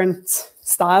different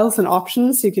styles and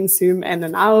options. You can zoom in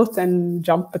and out and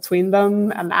jump between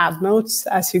them and add notes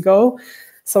as you go.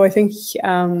 So I think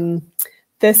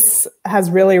this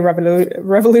has really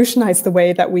revolutionized the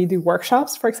way that we do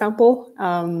workshops, for example.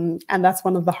 And that's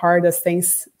one of the hardest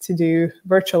things to do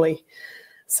virtually.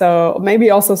 So maybe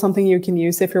also something you can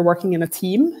use if you're working in a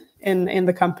team in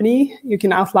the company. You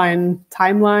can outline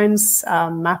timelines,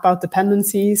 map out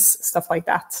dependencies, stuff like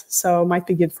that. So it might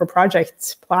be good for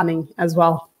project planning as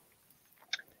well.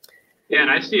 Yeah, and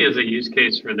I see as a use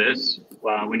case for this,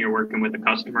 when you're working with a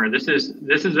customer, this is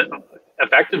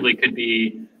effectively could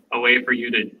be a way for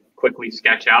you to quickly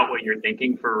sketch out what you're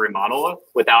thinking for a remodeler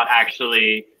without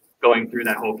actually going through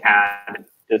that whole CAD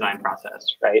design process,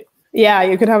 right? Yeah,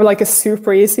 you could have like a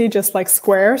super easy, just like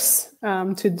squares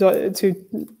to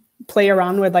play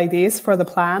around with ideas for the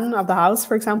plan of the house,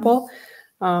 for example.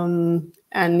 And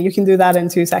you can do that in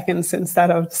 2 seconds instead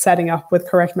of setting up with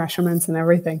correct measurements and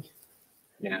everything.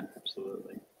 Yeah,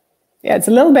 absolutely. Yeah, it's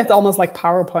a little bit almost like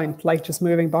PowerPoint, like just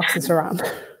moving boxes around.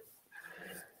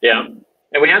 Yeah.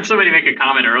 And we had somebody make a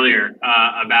comment earlier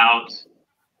about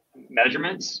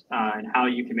measurements and how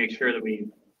you can make sure that we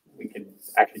can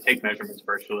actually take measurements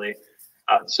virtually.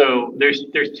 So there's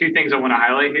 2 things I want to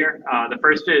highlight here. The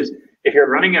first is if you're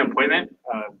running an appointment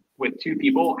with 2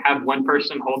 people, have one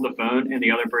person hold the phone and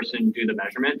the other person do the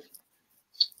measurement.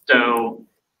 So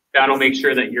that'll make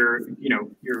sure that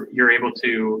you're able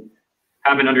to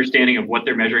have an understanding of what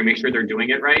they're measuring, make sure they're doing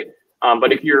it right.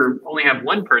 But if you only have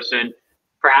one person,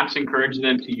 perhaps encourage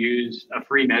them to use a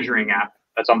free measuring app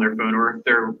that's on their phone, or if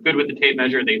they're good with the tape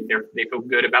measure, they feel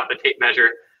good about the tape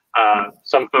measure.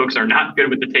 Some folks are not good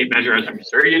with the tape measure, as I'm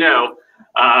sure you know.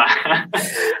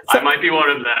 I might be one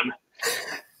of them.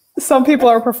 Some people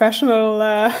are professional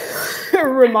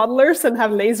remodelers and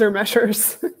have laser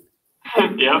measures.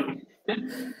 Yep.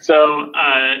 So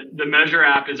the Measure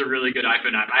app is a really good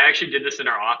iPhone app. I actually did this in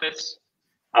our office.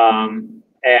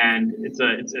 and it's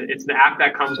the app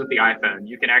that comes with the iPhone.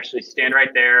 You can actually stand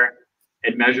right there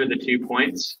and measure the 2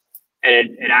 points, and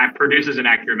it produces an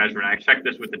accurate measurement. I checked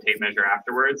this with the tape measure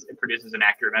afterwards. It produces an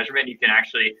accurate measurement. You can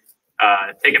actually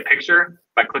take a picture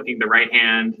by clicking the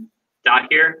right-hand dot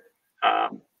here,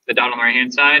 the dot on the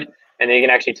right-hand side, and then you can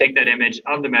actually take that image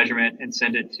of the measurement and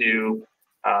send it to,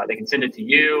 they can send it to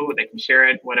you, they can share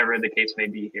it, whatever the case may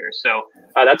be here. So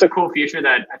that's a cool feature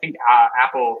that I think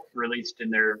Apple released in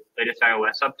their latest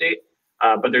iOS update.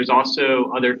 But there's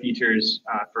also other features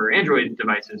for Android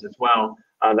devices as well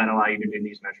that allow you to do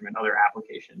these measurement, other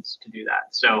applications to do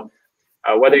that. So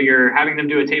whether you're having them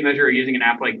do a tape measure or using an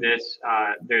app like this,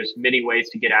 there's many ways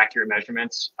to get accurate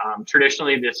measurements.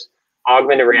 Traditionally, this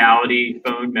augmented reality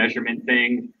phone measurement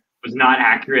thing was not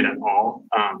accurate at all.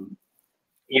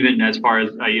 Even as far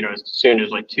as, as soon as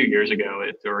like 2 years ago,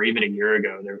 or even a year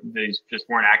ago, these just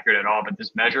weren't accurate at all. But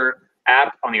this Measure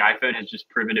app on the iPhone has just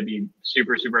proven to be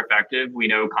super, super effective. We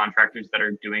know contractors that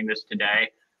are doing this today,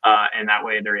 and that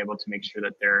way they're able to make sure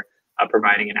that they're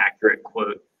providing an accurate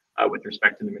quote with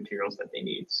respect to the materials that they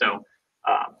need. So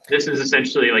this is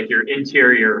essentially like your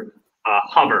interior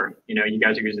hover. You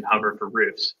guys are using hover for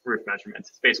roof measurements.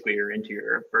 It's basically your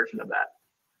interior version of that.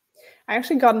 I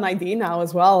actually got an idea now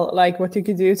as well, like what you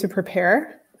could do to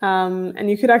prepare. And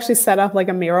you could actually set up like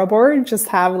a mirror board, just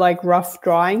have like rough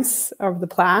drawings of the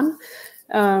plan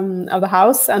of the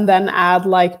house, and then add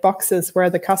like boxes where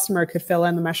the customer could fill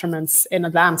in the measurements in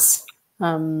advance,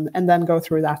 and then go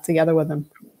through that together with them.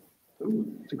 Ooh,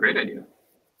 that's a great idea.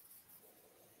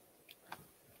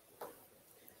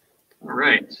 All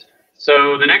right.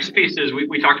 So the next piece is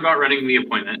we talked about running the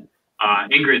appointment.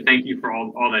 Ingrid, thank you for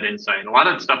all that insight. A lot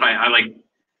of stuff I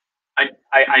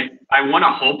want to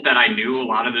hope that I knew a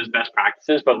lot of those best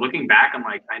practices, but looking back, I'm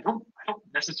like, I don't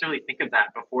necessarily think of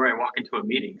that before I walk into a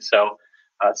meeting. So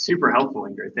super helpful,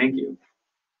 Ingrid. Thank you.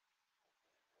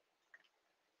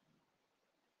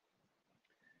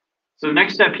 So the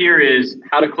next step here is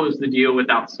how to close the deal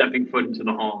without stepping foot into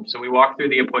the home. So we walk through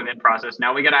the appointment process.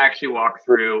 Now we got to actually walk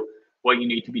through what you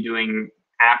need to be doing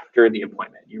after the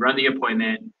appointment. You run the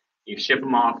appointment, you ship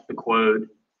them off the quote.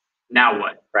 Now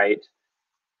what, right?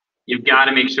 You've got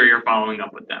to make sure you're following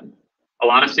up with them. A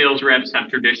lot of sales reps have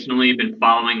traditionally been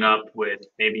following up with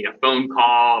maybe a phone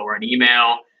call or an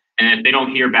email. And if they don't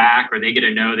hear back or they get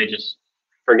a no, they just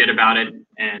forget about it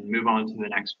and move on to the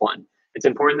next one. It's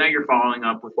important that you're following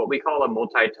up with what we call a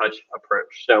multi-touch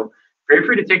approach. So feel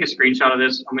free to take a screenshot of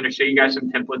this. I'm going to show you guys some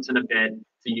templates in a bit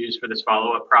to use for this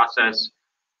follow-up process.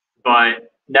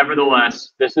 But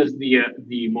nevertheless, this is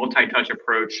the multi-touch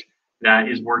approach that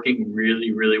is working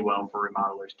really, really well for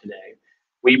remodelers today.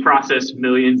 We process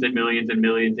millions and millions and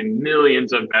millions and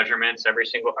millions of messages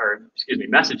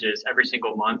every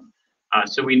single month.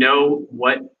 So we know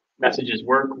what messages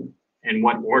work in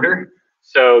what order.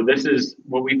 So this is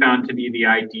what we found to be the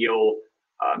ideal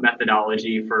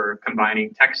methodology for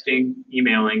combining texting,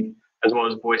 emailing, as well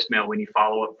as voicemail when you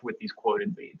follow up with these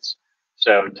quoted leads.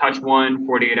 So touch 1,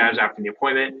 48 hours after the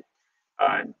appointment,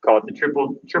 call it the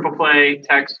triple play,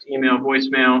 text, email,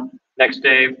 voicemail. Next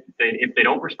day, if they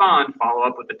don't respond, follow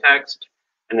up with the text.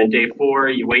 And then day 4,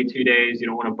 you wait 2 days. You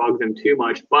don't want to bug them too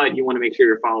much, but you want to make sure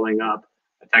you're following up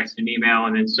a text and email,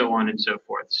 and then so on and so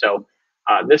forth. So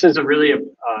this is a really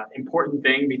important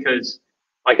thing because,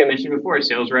 like I mentioned before,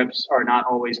 sales reps are not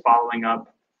always following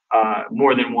up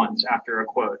more than once after a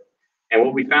quote. And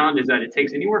what we found is that it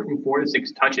takes anywhere from 4 to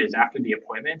 6 touches after the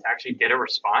appointment to actually get a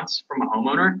response from a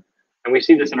homeowner. And we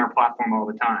see this in our platform all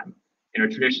the time.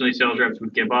 Traditionally sales reps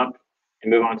would give up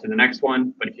and move on to the next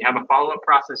one. But if you have a follow-up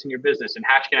process in your business, and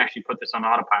Hatch can actually put this on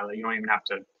autopilot, you don't even have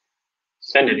to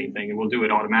send anything, and we'll do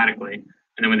it automatically.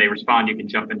 And then when they respond, you can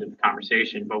jump into the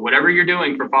conversation. But whatever you're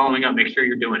doing for following up, make sure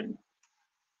you're doing it.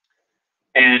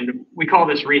 And we call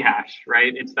this rehash,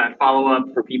 right? It's that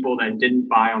follow-up for people that didn't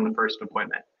buy on the first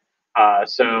appointment.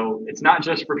 So it's not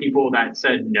just for people that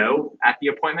said no at the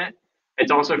appointment.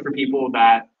 It's also for people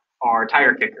that are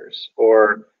tire kickers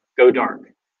or go dark.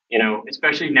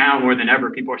 Especially now more than ever,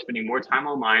 people are spending more time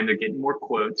online. They're getting more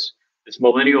quotes. This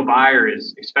millennial buyer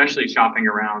is especially shopping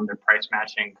around. They're price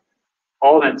matching,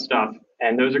 all that stuff.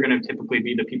 And those are going to typically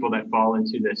be the people that fall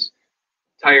into this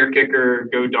tire kicker,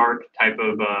 go dark type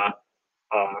of,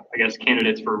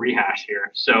 candidates for rehash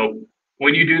here. So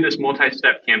when you do this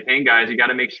multi-step campaign, guys, you got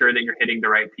to make sure that you're hitting the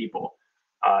right people.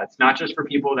 It's not just for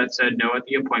people that said no at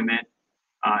the appointment.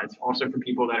 It's also for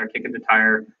people that are kicking the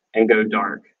tire and go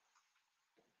dark.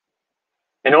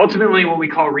 And ultimately, what we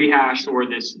call rehash, or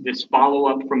this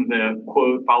follow-up from the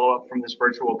quote, follow-up from this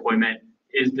virtual appointment,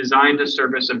 is designed to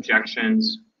surface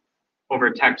objections over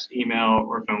text, email,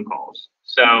 or phone calls.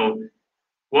 So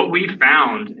what we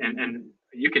found, and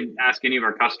you can ask any of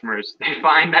our customers, they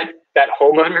find that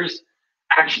homeowners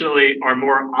actually are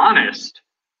more honest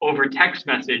over text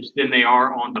message than they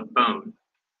are on the phone.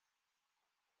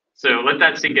 So let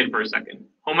that sink in for a second.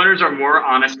 Homeowners are more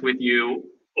honest with you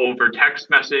over text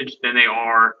message than they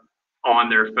are on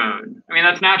their phone. I mean,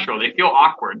 that's natural. They feel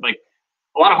awkward. Like,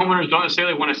 a lot of homeowners don't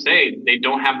necessarily want to say they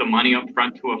don't have the money up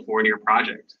front to afford your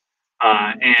project.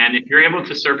 And if you're able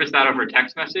to surface that over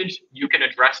text message, you can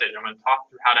address it. I'm going to talk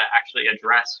through how to actually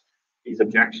address these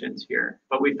objections here.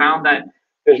 But we found that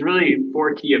there's really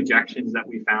 4 key objections that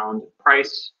we found: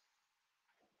 price,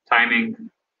 timing,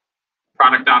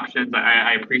 product options.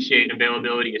 I appreciate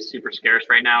availability is super scarce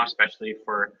right now, especially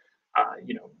for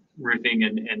roofing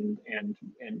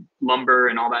and lumber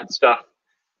and all that stuff.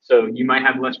 So you might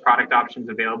have less product options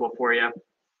available for you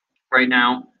right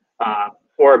now,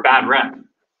 or a bad rep.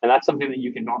 And that's something that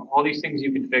you can, all these things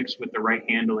you can fix with the right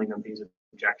handling of these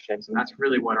objections. And that's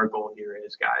really what our goal here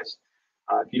is, guys.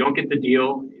 If you don't get the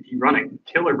deal, if you run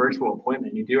a killer virtual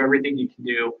appointment, you do everything you can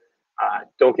do,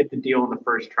 don't get the deal on the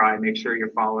first try, make sure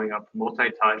you're following up,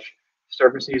 multi-touch,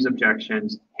 surface these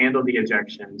objections, handle the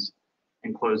objections,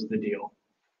 and close the deal.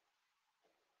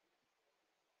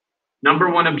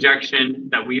 Number 1 objection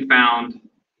that we found,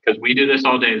 because we do this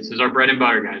all day, this is our bread and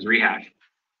butter, guys, rehash,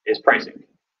 is pricing.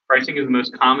 Pricing is the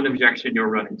most common objection you'll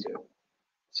run into.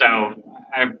 So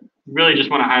I really just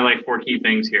want to highlight 4 key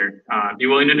things here. Be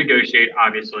willing to negotiate,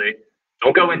 obviously.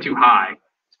 Don't go in too high,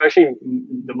 especially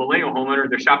the millennial homeowner.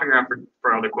 They're shopping around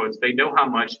for other quotes. They know how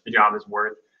much the job is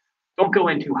worth. Don't go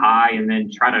in too high and then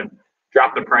try to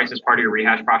drop the price as part of your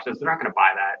rehash process. They're not going to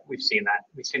buy that. We've seen that.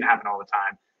 We've seen it happen all the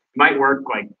time. It might work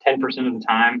like 10% of the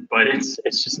time, but it's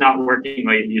just not working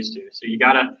like it used to. So you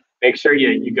got to make sure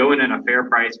you go in at a fair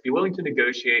price, be willing to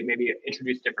negotiate, maybe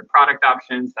introduce different product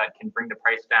options that can bring the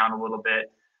price down a little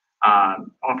bit.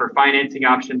 Offer financing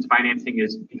options. Financing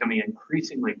is becoming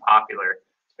increasingly popular,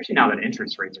 especially now that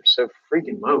interest rates are so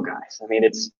freaking low, guys. I mean,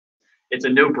 it's a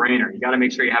no-brainer. You got to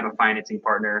make sure you have a financing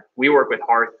partner. We work with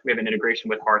Hearth. We have an integration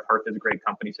with Hearth. Hearth is a great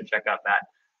company, so check out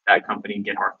that company,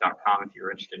 gethearth.com, if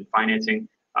you're interested in financing.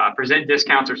 Present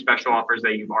discounts or special offers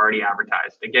that you've already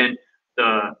advertised. Again,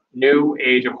 the new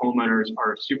age of homeowners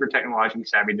are super technologically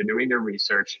savvy. They're doing their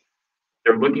research.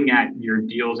 They're looking at your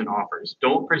deals and offers.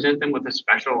 Don't present them with a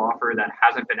special offer that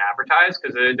hasn't been advertised,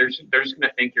 because they're just going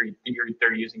to think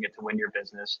they're using it to win your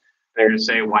business. They're going to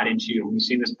say, why didn't you? We've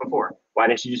seen this before. Why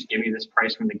didn't you just give me this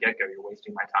price from the get-go? You're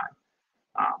wasting my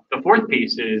time. The 4th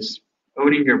piece is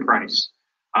owning your price.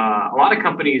 A lot of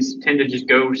companies tend to just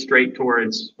go straight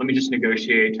towards, let me just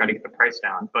negotiate, try to get the price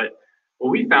down. But what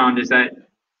we found is that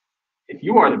if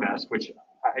you are the best, which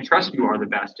I trust you are the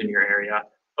best in your area,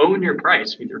 own your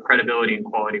price with your credibility and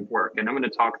quality of work. And I'm going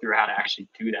to talk through how to actually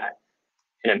do that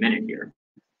in a minute here.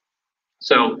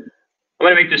 So I'm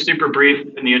going to make this super brief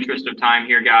in the interest of time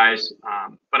here, guys.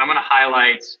 But I'm going to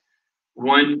highlight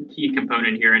one key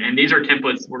component here. And these are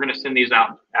templates. We're going to send these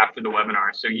out after the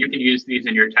webinar. So you can use these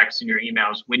in your texts and your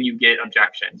emails when you get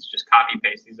objections. Just copy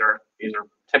paste. These are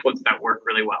templates that work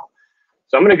really well.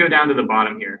 So I'm going to go down to the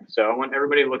bottom here. So I want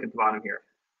everybody to look at the bottom here.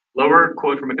 Lower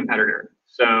quote from a competitor.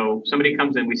 So somebody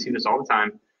comes in, we see this all the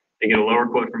time. They get a lower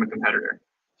quote from a competitor.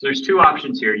 So there's 2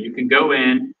 options here. You can go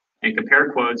in and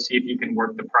compare quotes, see if you can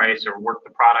work the price or work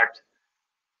the product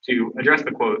to address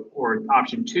the quote. Or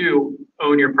option 2,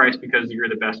 own your price because you're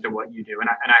the best at what you do. And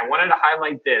I wanted to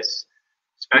highlight this,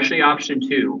 especially option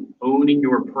 2, owning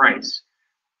your price,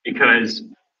 because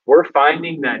we're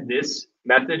finding that this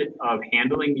method of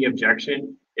handling the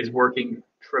objection is working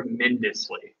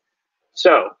tremendously.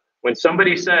 So when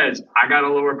somebody says, I got a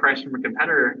lower price from a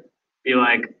competitor, be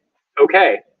like,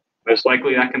 okay, most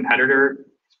likely that competitor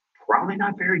is probably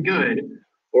not very good,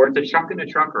 or it's a chuck in the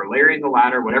truck or Larry in the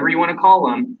ladder, whatever you want to call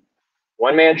them,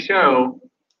 one-man show.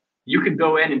 You could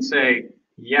go in and say,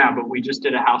 yeah, but we just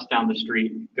did a house down the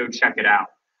street, go check it out.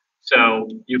 So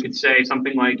you could say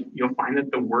something like, you'll find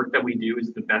that the work that we do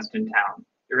is the best in town.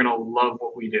 You're going to love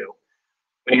what we do.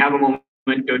 When you have a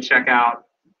moment, go check out.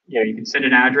 You can send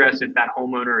an address if that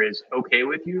homeowner is okay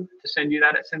with you to send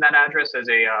that address as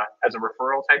a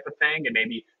referral type of thing, and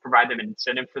maybe provide them an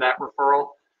incentive for that referral.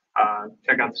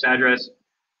 Check out this address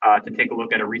to take a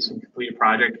look at a recently completed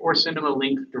project, or send them a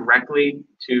link directly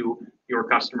to your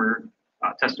customer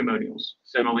testimonials.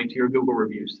 Send them a link to your Google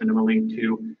reviews. Send them a link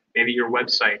to maybe your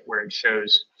website where it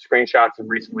shows screenshots of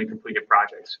recently completed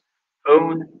projects.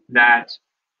 Own that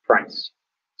price.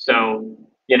 So,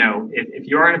 if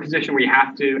you're in a position where you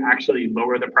have to actually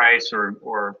lower the price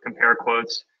or compare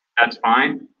quotes, that's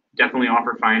fine. Definitely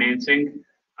offer financing,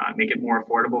 make it more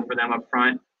affordable for them up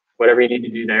front. whatever you need to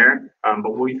do there.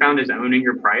 But what we found is owning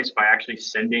your price by actually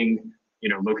sending,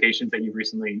 locations that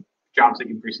jobs that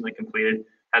you've recently completed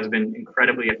has been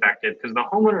incredibly effective, because the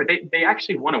homeowner, they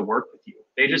actually want to work with you.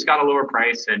 They just got a lower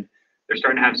price and they're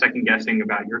starting to have second guessing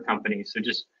about your company. So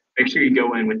just make sure you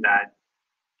go in with that,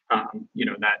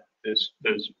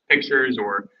 those pictures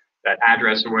or that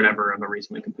address or whatever of a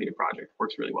recently completed project.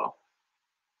 Works really well.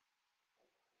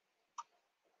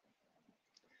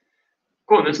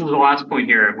 Cool. And this is the last point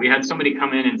here. We had somebody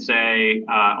come in and say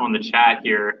on the chat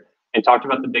here and talked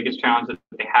about the biggest challenge that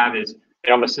they have is they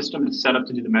don't have a system that's set up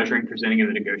to do the measuring, presenting, and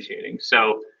the negotiating.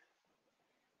 So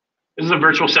this is a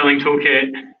virtual selling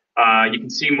toolkit. You can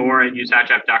see more at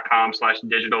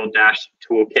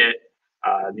usehatchapp.com/digital-toolkit.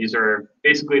 These are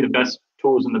basically the best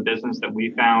tools in the business that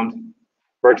we found.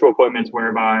 Virtual appointments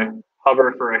whereby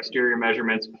hover for exterior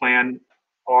measurements, plan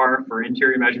R for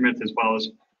interior measurements, as well as,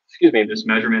 this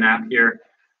measurement app here.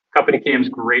 Company Cam's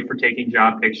great for taking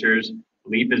job pictures.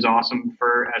 Leap is awesome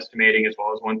for estimating, as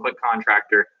well as one-click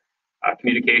contractor.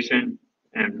 Communication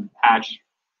and Hatch,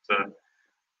 it's a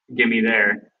gimme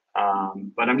there.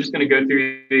 But I'm just going to go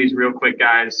through these real quick,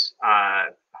 guys.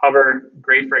 Hover,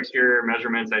 great for exterior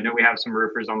measurements. I know we have some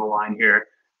roofers on the line here.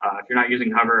 If you're not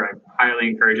using Hover, I highly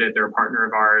encourage it. They're a partner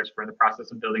of ours. We're in the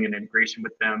process of building an integration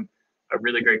with them. A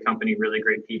really great company, really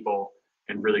great people,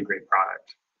 and really great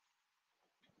product.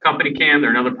 Company Cam,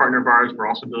 they're another partner of ours. We're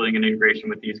also building an integration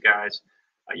with these guys.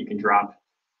 You can drop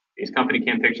these Company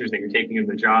Cam pictures that you're taking of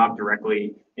the job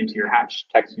directly into your Hatch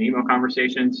text and email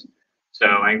conversations. So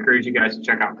I encourage you guys to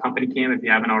check out Company Cam if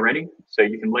you haven't already. So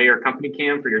you can layer Company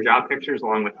Cam for your job pictures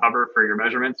along with Hover for your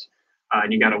measurements.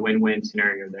 And you got a win-win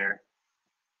scenario there.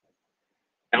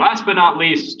 And last but not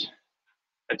least,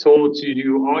 a tool to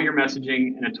do all your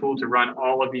messaging and a tool to run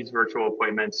all of these virtual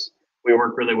appointments. We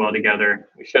work really well together.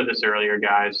 We showed this earlier,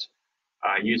 guys.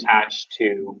 Use Hatch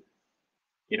to,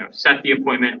 set the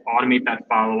appointment, automate that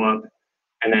follow-up,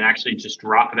 and then actually just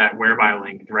drop that whereby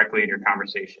link directly in your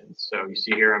conversations. So you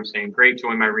see here, I'm saying, great,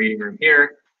 join my reading room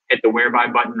here. Hit the whereby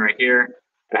button right here,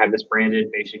 and I have this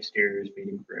branded Base Exteriors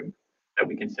meeting room that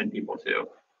we can send people to.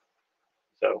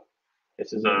 So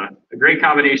this is a great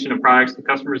combination of products. The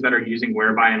customers that are using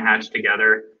whereby and Hatch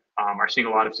together are seeing a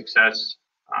lot of success.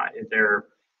 If they're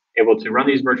able to run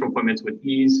these virtual appointments with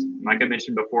ease, like I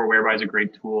mentioned before, whereby is a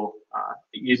great tool,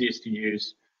 the easiest to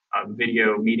use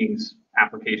video meetings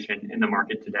application in the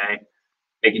market today.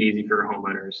 Make it easy for your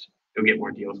homeowners. You'll get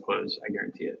more deals closed, I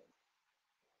guarantee it.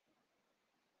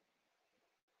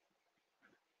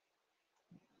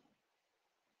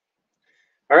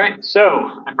 All right,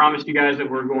 so I promised you guys that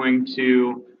we're going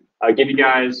to give you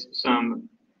guys some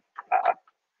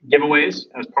giveaways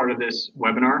as part of this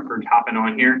webinar for hopping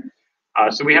on here.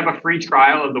 So we have a free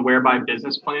trial of the Whereby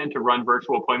business plan to run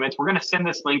virtual appointments. We're going to send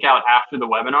this link out after the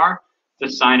webinar to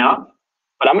sign up,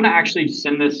 but I'm going to actually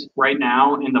send this right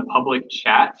now in the public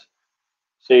chat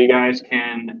so you guys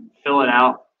can fill it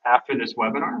out after this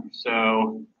webinar.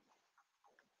 So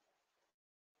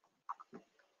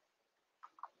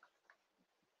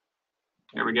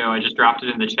there we go. I just dropped it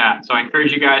in the chat. So I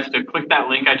encourage you guys to click that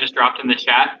link I just dropped in the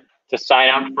chat to sign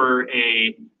up for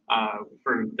the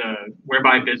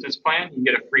Whereby business plan. You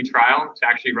get a free trial to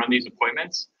actually run these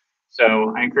appointments.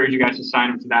 So I encourage you guys to sign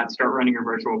up to that, start running your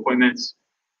virtual appointments.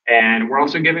 And we're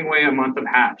also giving away a month of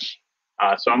Hatch.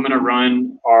 So I'm going to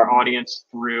run our audience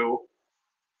through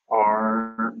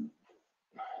our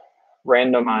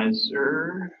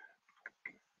randomizer.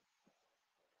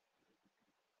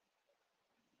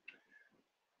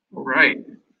 All right.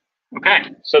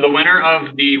 Okay, so the winner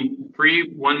of the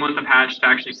free 1 month of Hatch to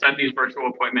actually set these virtual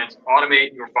appointments,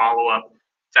 automate your follow-up,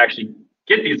 to actually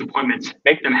get these appointments,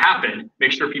 make them happen,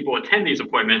 make sure people attend these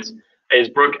appointments, is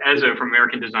Brooke Ezzo from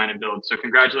American Design and Build. So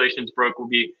congratulations, Brooke. We'll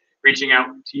be reaching out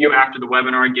to you after the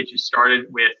webinar and get you started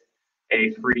with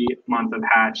a free month of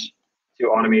Hatch to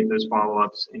automate those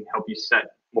follow-ups and help you set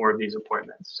more of these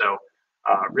appointments. So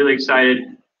really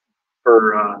excited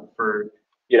for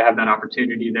you to have that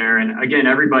opportunity there. And again,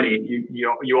 everybody,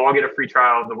 you all get a free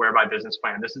trial of the Whereby business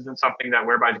plan. This isn't something that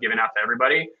Whereby is giving out to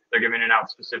everybody. They're giving it out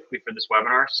specifically for this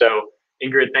webinar. So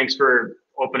Ingrid, thanks for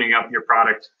opening up your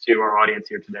product to our audience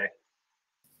here today.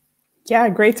 Yeah,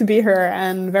 great to be here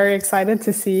and very excited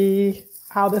to see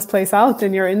how this plays out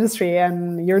in your industry.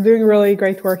 And you're doing really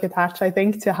great work at Hatch, I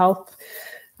think, to help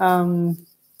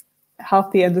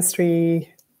help the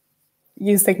industry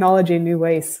use technology in new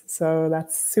ways. So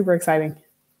that's super exciting.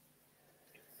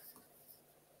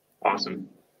 Awesome.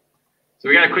 So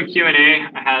we got a quick Q&A.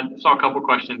 I saw a couple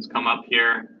questions come up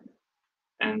here.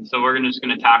 And so we're just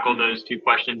going to tackle those two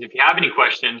questions. If you have any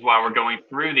questions while we're going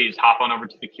through these, hop on over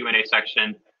to the Q&A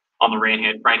section on the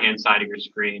right-hand side of your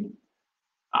screen.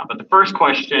 But the first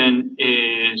question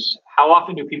is, how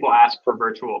often do people ask for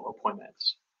virtual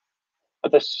appointments?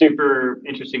 That's a super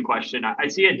interesting question. I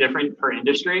see it different per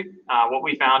industry. What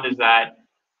we found is that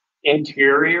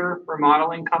interior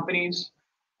remodeling companies,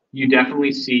 you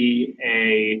definitely see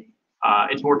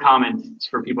it's more common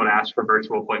for people to ask for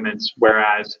virtual appointments,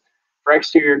 whereas for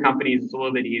exterior companies, it's a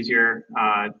little bit easier.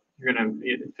 You're going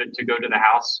to go to the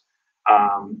house,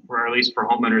 or at least for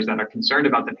homeowners that are concerned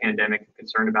about the pandemic,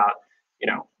 concerned about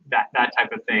that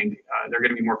type of thing. They're going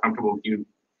to be more comfortable with you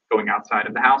going outside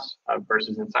of the house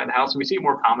versus inside the house. So we see it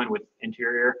more common with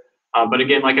interior. But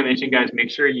again, like I mentioned, guys,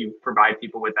 make sure you provide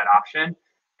people with that option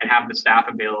and have the staff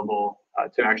available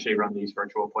to actually run these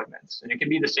virtual appointments. And it can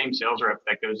be the same sales rep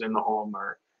that goes in the home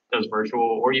or does virtual,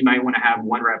 or you might want to have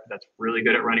one rep that's really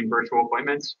good at running virtual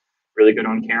appointments, really good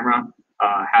on camera,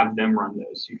 have them run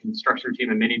those. You can structure your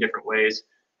team in many different ways,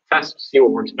 test, see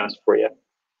what works best for you.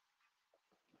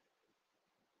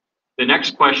 The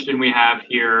next question we have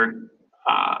here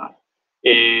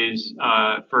is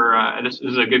this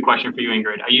is a good question for you,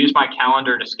 Ingrid. I use my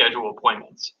calendar to schedule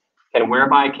appointments. Can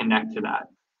Whereby connect to that?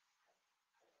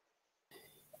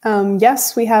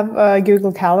 Yes, we have a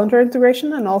Google Calendar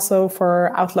integration and also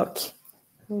for Outlook.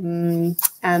 And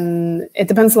it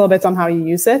depends a little bit on how you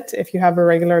use it. If you have a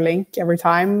regular link every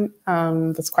time,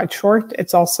 that's quite short.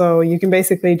 It's also, you can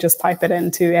basically just type it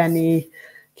into any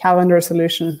calendar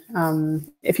solution.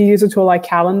 If you use a tool like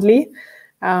Calendly,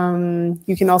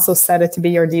 you can also set it to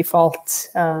be your default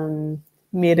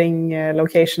meeting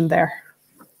location there.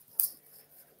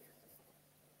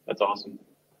 That's awesome.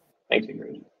 Thanks,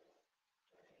 Ingrid.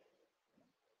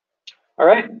 All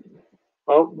right.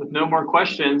 Well, with no more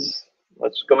questions,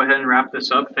 let's go ahead and wrap this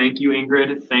up. Thank you,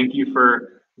 Ingrid. Thank you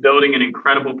for building an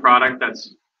incredible product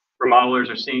that's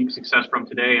remodelers are seeing success from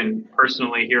today. And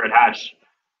personally here at Hatch,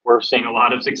 we're seeing a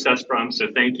lot of success from. So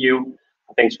thank you.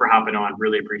 Thanks for hopping on.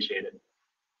 Really appreciate it.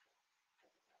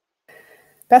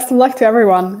 Best of luck to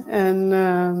everyone,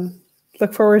 and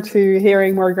look forward to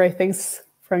hearing more great things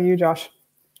from you, Josh.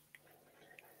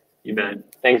 You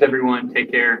bet. Thanks, everyone. Take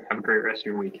care. Have a great rest of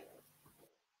your week.